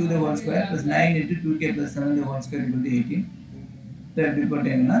minus 2 the whole square plus 9 into 2k plus 7 the whole square equal to 18. So if you put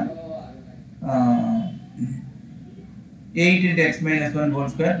in 8 into x minus 1 whole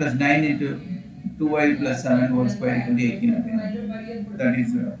square plus 9 into 2y plus 7 whole square equal to 18. That is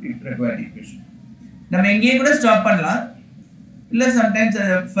required equation. நம்ம இங்கேயே கூட stop பண்ணலாம். இல்ல sometimes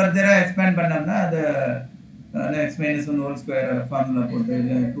further expand பண்ணோம்னா அது x minus 1 whole square formula போட்டு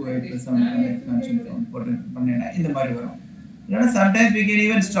 2y plus 7 expansion போட்டு பண்ணினா இந்த மாதிரி வரும். இல்லனா sometimes we can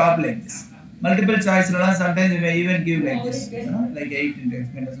even stop like this. Multiple choice la sometimes we may even give like this, like 8 into x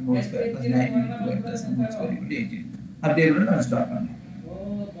minus 1 whole square plus 9 into 2y plus 7 whole square equal to 18. அப்படியே கூட நம்ம stop பண்ணலாம்.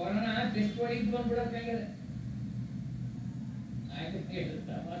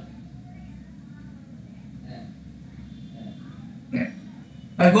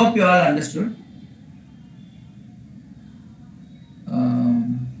 I hope you all understood.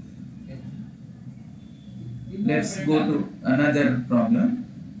 Let's go to another problem.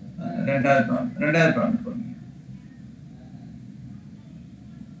 Another problem.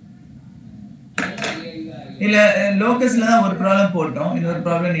 இல்ல லோகஸ்ல தான் ஒரு problem போட்டோம். இன்னொரு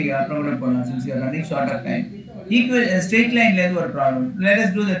problem நீங்க அப்புறம் கூட பண்ணலாம் since you are running short of time. Straight line ல இருந்து ஒரு problem. Let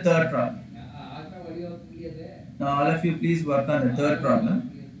us do the third problem. Now all of you please work on the third problem.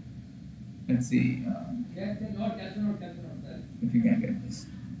 Let's see if you can get this.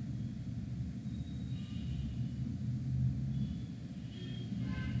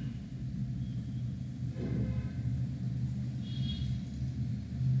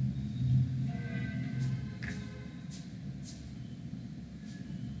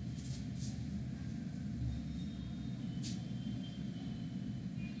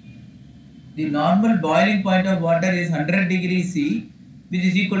 The normal boiling point of water is 100 degrees C, which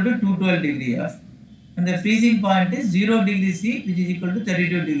is equal to 212 degree F, and the freezing point is 0 degree C, which is equal to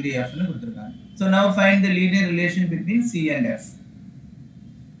 32 degree F. So now find the linear relation between C and F.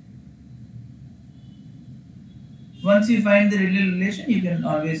 Once you find the linear relation, you can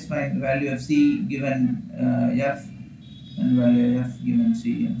always find the value of C given F and value of F given C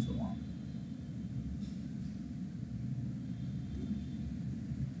and so on.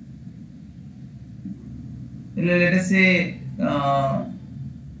 Let us say,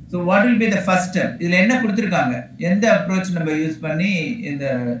 so what will be the first step? இதுல என்ன கொடுத்திருக்காங்க? எந்த approach நம்ம use பண்ணி இந்த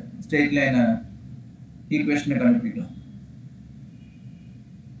straight line equation கண்டுபிடிக்கலாம்?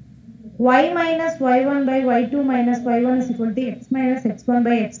 y minus y1 by y2 minus y1 is equal to x minus x1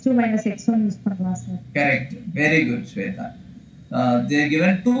 by x2 minus x1 use பண்ணலாம் sir. Correct. Very good, Shweta. They are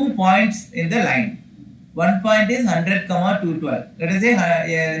given 2 points in the line. One point is 100, 212. Let us say,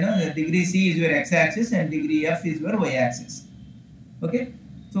 degree C is your x-axis and degree F is your y-axis. Okay.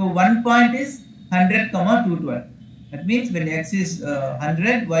 So one point is 100, 212. That means when x is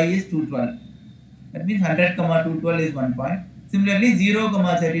 100, y is 212. That means 100, 212 is 1 point. Similarly, 0,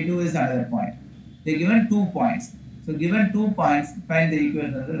 32 is another point. They are given 2 points. So given 2 points, find the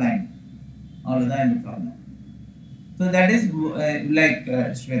equation of the line. All of that in the problem. So that is like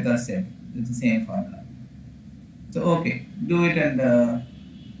Shweta said. It's the same formula. So okay, do it and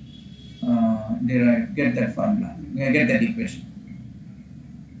derive, get that formula, get that equation.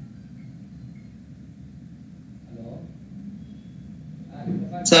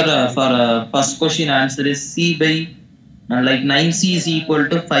 Sir, for first question answer is C by like 9C is equal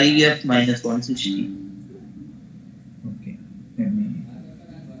to 5F minus 160. Okay, let me.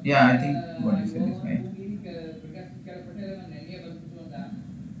 Yeah, I think what you said is right.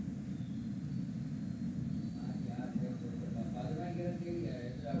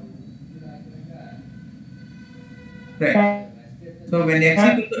 Right. So when x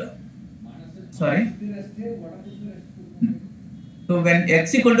equal to, sorry. So when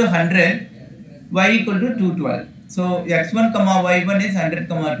x equal to 100, y equal to 212. So x1, y1 is 100,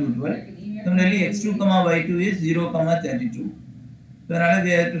 212. Similarly, x2, y2 is 0, 32. So now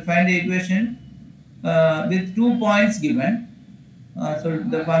we have to find the equation with 2 points given. So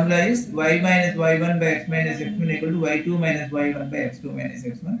the formula is y minus y1 by x minus x1 equal to y2 minus y1 by x2 minus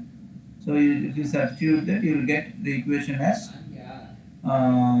x1. So if you substitute that, you will get the equation as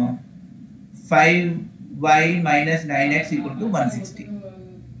 5y minus 9x equal to 160.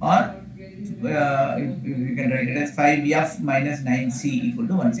 Or you can write it as 5f minus 9c equal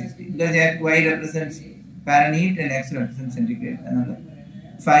to 160. Because y represents Fahrenheit and x represents centigrade. Another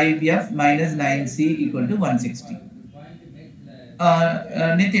 5f minus 9c equal to 160.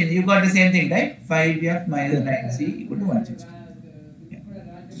 Nitin, you got the same thing, right? 5f minus 9c equal to 160.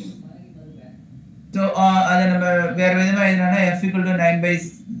 So அது நம்ம வேற விதமா எழுதணும்னா f equal to 9 by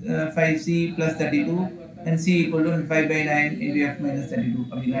 5c plus 32 and c equal to 5 by 9 into f minus 32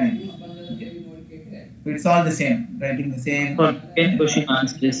 அப்படிலாம் எழுதலாம். Okay. So it's all the same, writing the same. For 10 question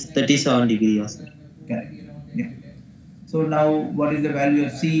answer is 37 degree also. Correct. Yeah. So now what is the value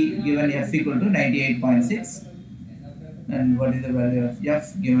of c given f equal to 98.6 and what is the value of f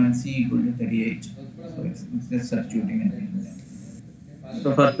given c equal to 38? So it's just substituting and taking that. So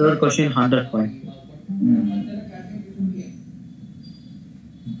for third question 100 point.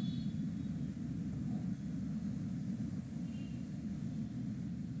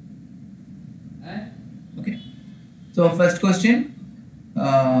 Okay. So first question,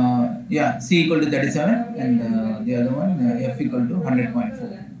 yeah, c equal to 37 and the other one f equal to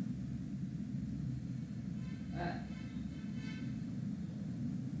 100.4.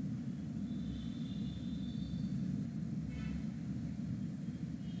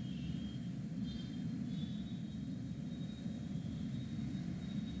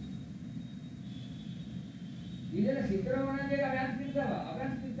 ಇದನ್ನ ಸಿದ್ದರಾಮಯ್ಯ ಅಭಿಯಾನ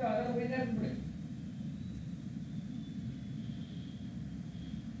ಅದರ ವೈದ್ಯರು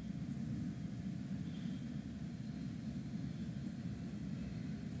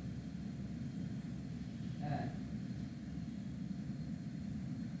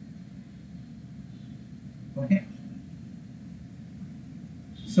Okay.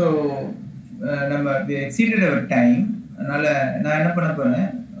 So we exceeded our time. அதனால நான் என்ன பண்ண போறேன்,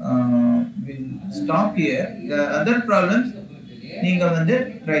 we'll stop here. The other problems நீங்க வந்து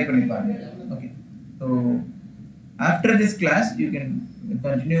try பண்ணி பாருங்க. Okay. So after this class you can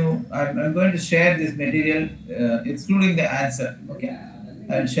continue. I'm going to share this material excluding the answer. Okay.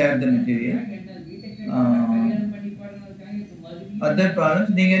 I'll share the material. Other problems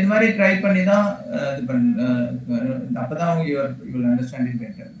நீங்க இந்த மாதிரி try பண்ணி தான் அப்பதான் you will understand it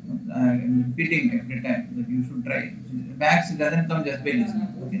better. I'm repeating every time that you should try. Maths doesn't come just by listening.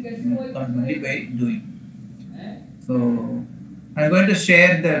 Okay, it comes only by doing. So I'm going to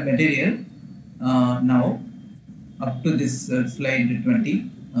share the material now up to this slide 20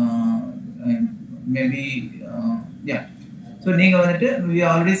 and maybe yeah. So நீங்க வந்துட்டு we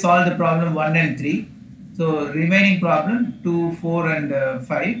already solved the problem 1 and 3. So remaining problem 2, 4 and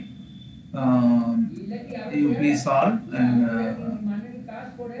 5 you please solve and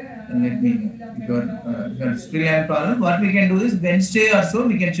let me know if you're still having problem. What we can do is Wednesday or so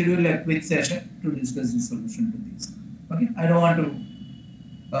we can schedule a quick session to discuss the solution to these. Okay, I don't want to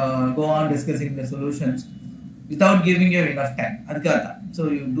go on discussing the solutions without giving you enough time. Adhikata. So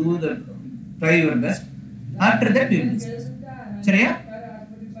you try your best. After that we will discuss. Chariya?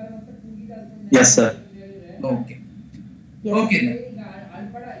 Yes, sir. Okay. Yes. Okay then.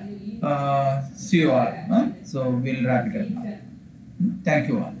 See you all. So we'll wrap it up now. Thank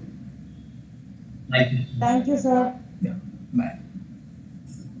you all. Thank you, sir. Yeah. Bye.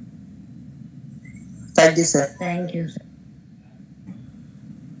 Thank you, sir. Thank you, sir.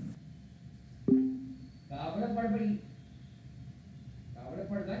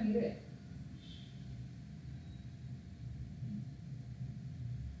 கவலைப்படதான் இரு.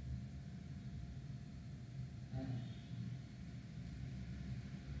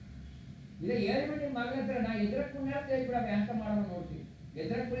 ಇದೇ 7 ಮಂದಿ ಮಗಳ ಹತ್ರ ನಾ ಎದ್ರಕ್ಕೆ ಕುಣ್ಯಾರ್ದೆ ಕೂಡ ವ್ಯಾಂಕ ಮಾಡೋಣ ನೋಡ್ತೀವಿ.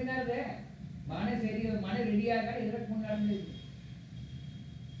 ಎದ್ರಕ್ಕೆ ಕುಣ್ಯಾರ್ದೆ ಮನೆ ಸೇರಿ ಮನೆ ರೆಡಿ ಆಗ ಎದ್ರಕ್ಕೆ ಕುಣ್ಯಾರ್ದೆ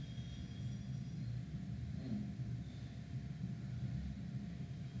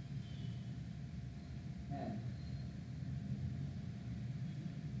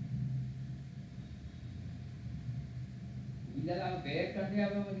ಇದೆಲ್ಲ ಬೇಕಂದ್ರೆ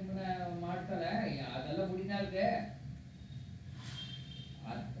ಅವ ನಿಮ್ಮನ್ನ ಮಾಡ್ತಾಳೆ ಅದೆಲ್ಲ ಮುಡಿನಾರ್ದೆ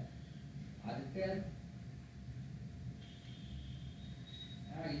ಅದಕ್ಕೆ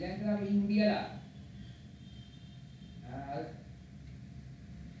ಇದಂದ್ರೆ ಈ ಮುಡಿಯಲ್ಲ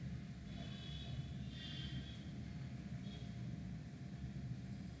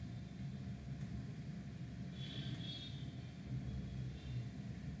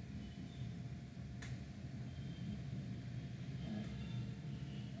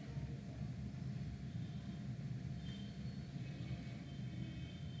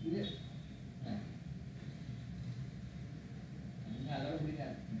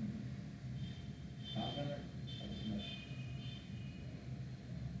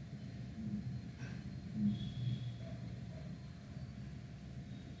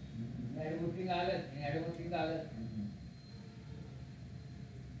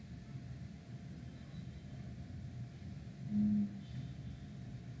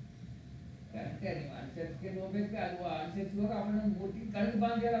ಕರೆಕ್ಟೇ ನೀವು ಅನ್ಸರ್ಸ್ಗೆ ಹೋಗ್ಬೇಕು ಅಲ್ವಾ ಅನ್ಸರ್ಸ್ಗೆ ಹೋಗಿ ಅವನ ಮೂರ್ತಿ ಕಳೆದು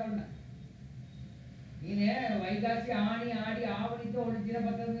ಬಾಂಧ್ಯಾರ ಅವನ್ನ ನೀನೇ ವೈಗಾಸಿ ಆಣಿ ಆಡಿ ಆವಣಿತ ಹೊಳಿತೀರ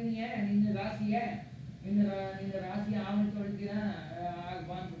ಬರ್ತದ ನೀನೇ ನಿನ್ನ ರಾಶಿಯ ನಿನ್ನ ರಾಶಿ ಆವಣಿತ ಹೊಳಿತೀರ ಆಗ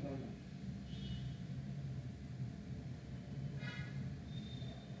ಬಂದ್ಬಿಟ್ಟವಲ್ಲ.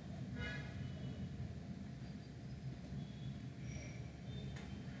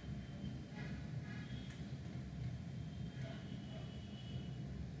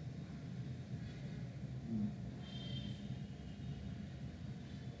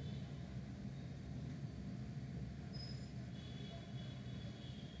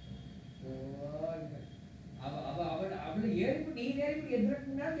 அவளை ஏறிப்பு நீ ஏறிப்பு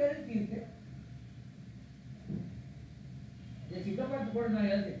எதிர்க்குன்னா எழுதிருக்கு. சிக்கப்பாட்டு போட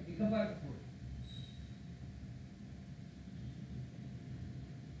நான் எழுது சிக்கப்பாட்டு போடு.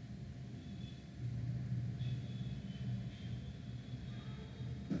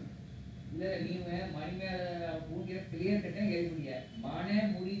 இல்ல நீ மணி மேல பூங்கிற கிளியர் கட்ட எழுத முடியாது. மானே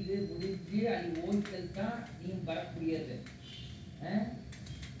முடிஞ்சு அது ஓய்ச்சல் தான் நீ வரக்கூடியது.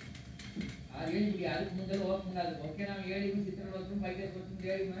 ಹೇಳಿ ಅದಕ್ಕೆ ಮುಂದೆ ಹೋಗ್ಕೊಂಡಾದ್ರು ಓಕೆ ನಾವು ಹೇಳಿದ್ವಿ ಚಿತ್ರಲೋಕ ಬೈದೋಕ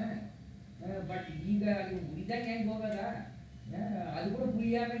ಹೇಳಿದ್ವಿ. ಬಟ್ ಈಗ ಅದು ಮುರಿದಂಗೆ ಹೆಂಗೆ ಹೋಗೋದ ಅದು ಕೂಡ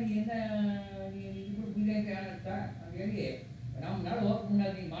புரியாம நீ என்ன நீ இது கூட புரியாம காரணத்தா ಅಂತ ಹೇಳಿ ನಾವು ನಾಳೆ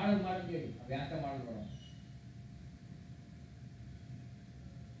ಹೋಗ್ಕೊಂಡಾದ್ರು ನೀ ಮಾಡೋದು ಹೇಳಿ ವ್ಯಾಸ ಮಾಡೋದು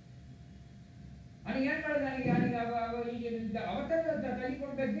ಅವನಿಗೆ ಏನು ಮಾಡೋದು ನನಗೆ ಈಗ ಅವತ್ತ ತಲೆ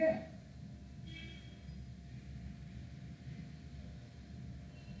ಕೊಡ್ಬೇಕು.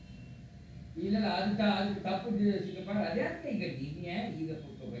 இல்ல அதுக்கு தப்பு சிக்கப்பாரு. அதே ಈಗ நீங்க ಈಗ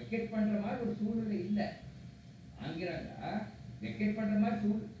வெக்கெட் பண்ற மாதிரி ஒரு சூழ்நிலை இல்ல. ஆங்கிறாங்க வெக்கெட் பண்ற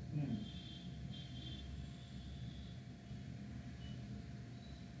மாதிரி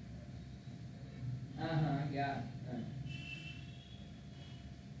யா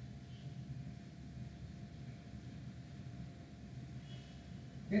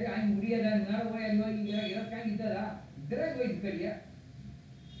சரி அது முடியாதா என்னால போய் ஐயோ இங்க இறக்காங்க இದ್ದதா இದ್ರೆ போயிட்டு பெரிய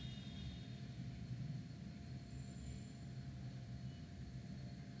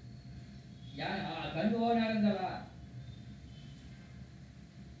கண்டு ஓனா இருந்தாளா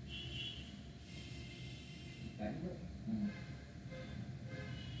கண்டு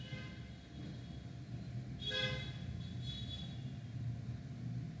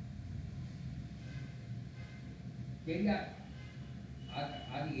சரியா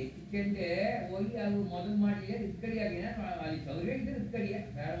அது எத்திக்கண்டு போய் அது முதல் மாடியே இருக்கடியாகினா அது சௌகரியம் இருக்கடியா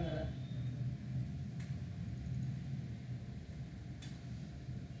வேற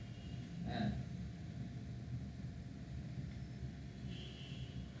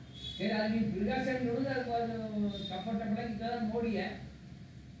ಸರಿ ಅದು ನೀವು ಬಿರುಗಾಸಲ್ಲಿ ನೋಡಿದ್ರೆ ಅದು ಕಂಫರ್ಟಬಲ್ ಆಗಿ ಇದ್ದಾರ ನೋಡಿ.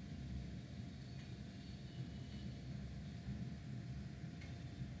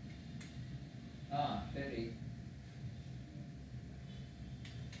 ಹಾ ಸರಿ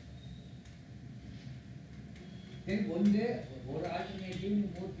சரி ஒரு ஆல்டர்னேட்டிவ்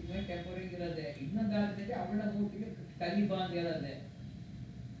மூர்த்திக்குமே டெம்பரரிங்கிறது இன்னொரு ஆல்டர்னேட்டிவ் அவளோட மூர்த்திக்கு கலிபாங்கிறது.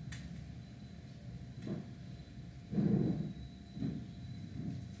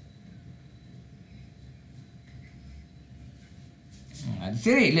 அது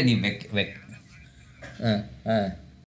சரி இல்லை நீ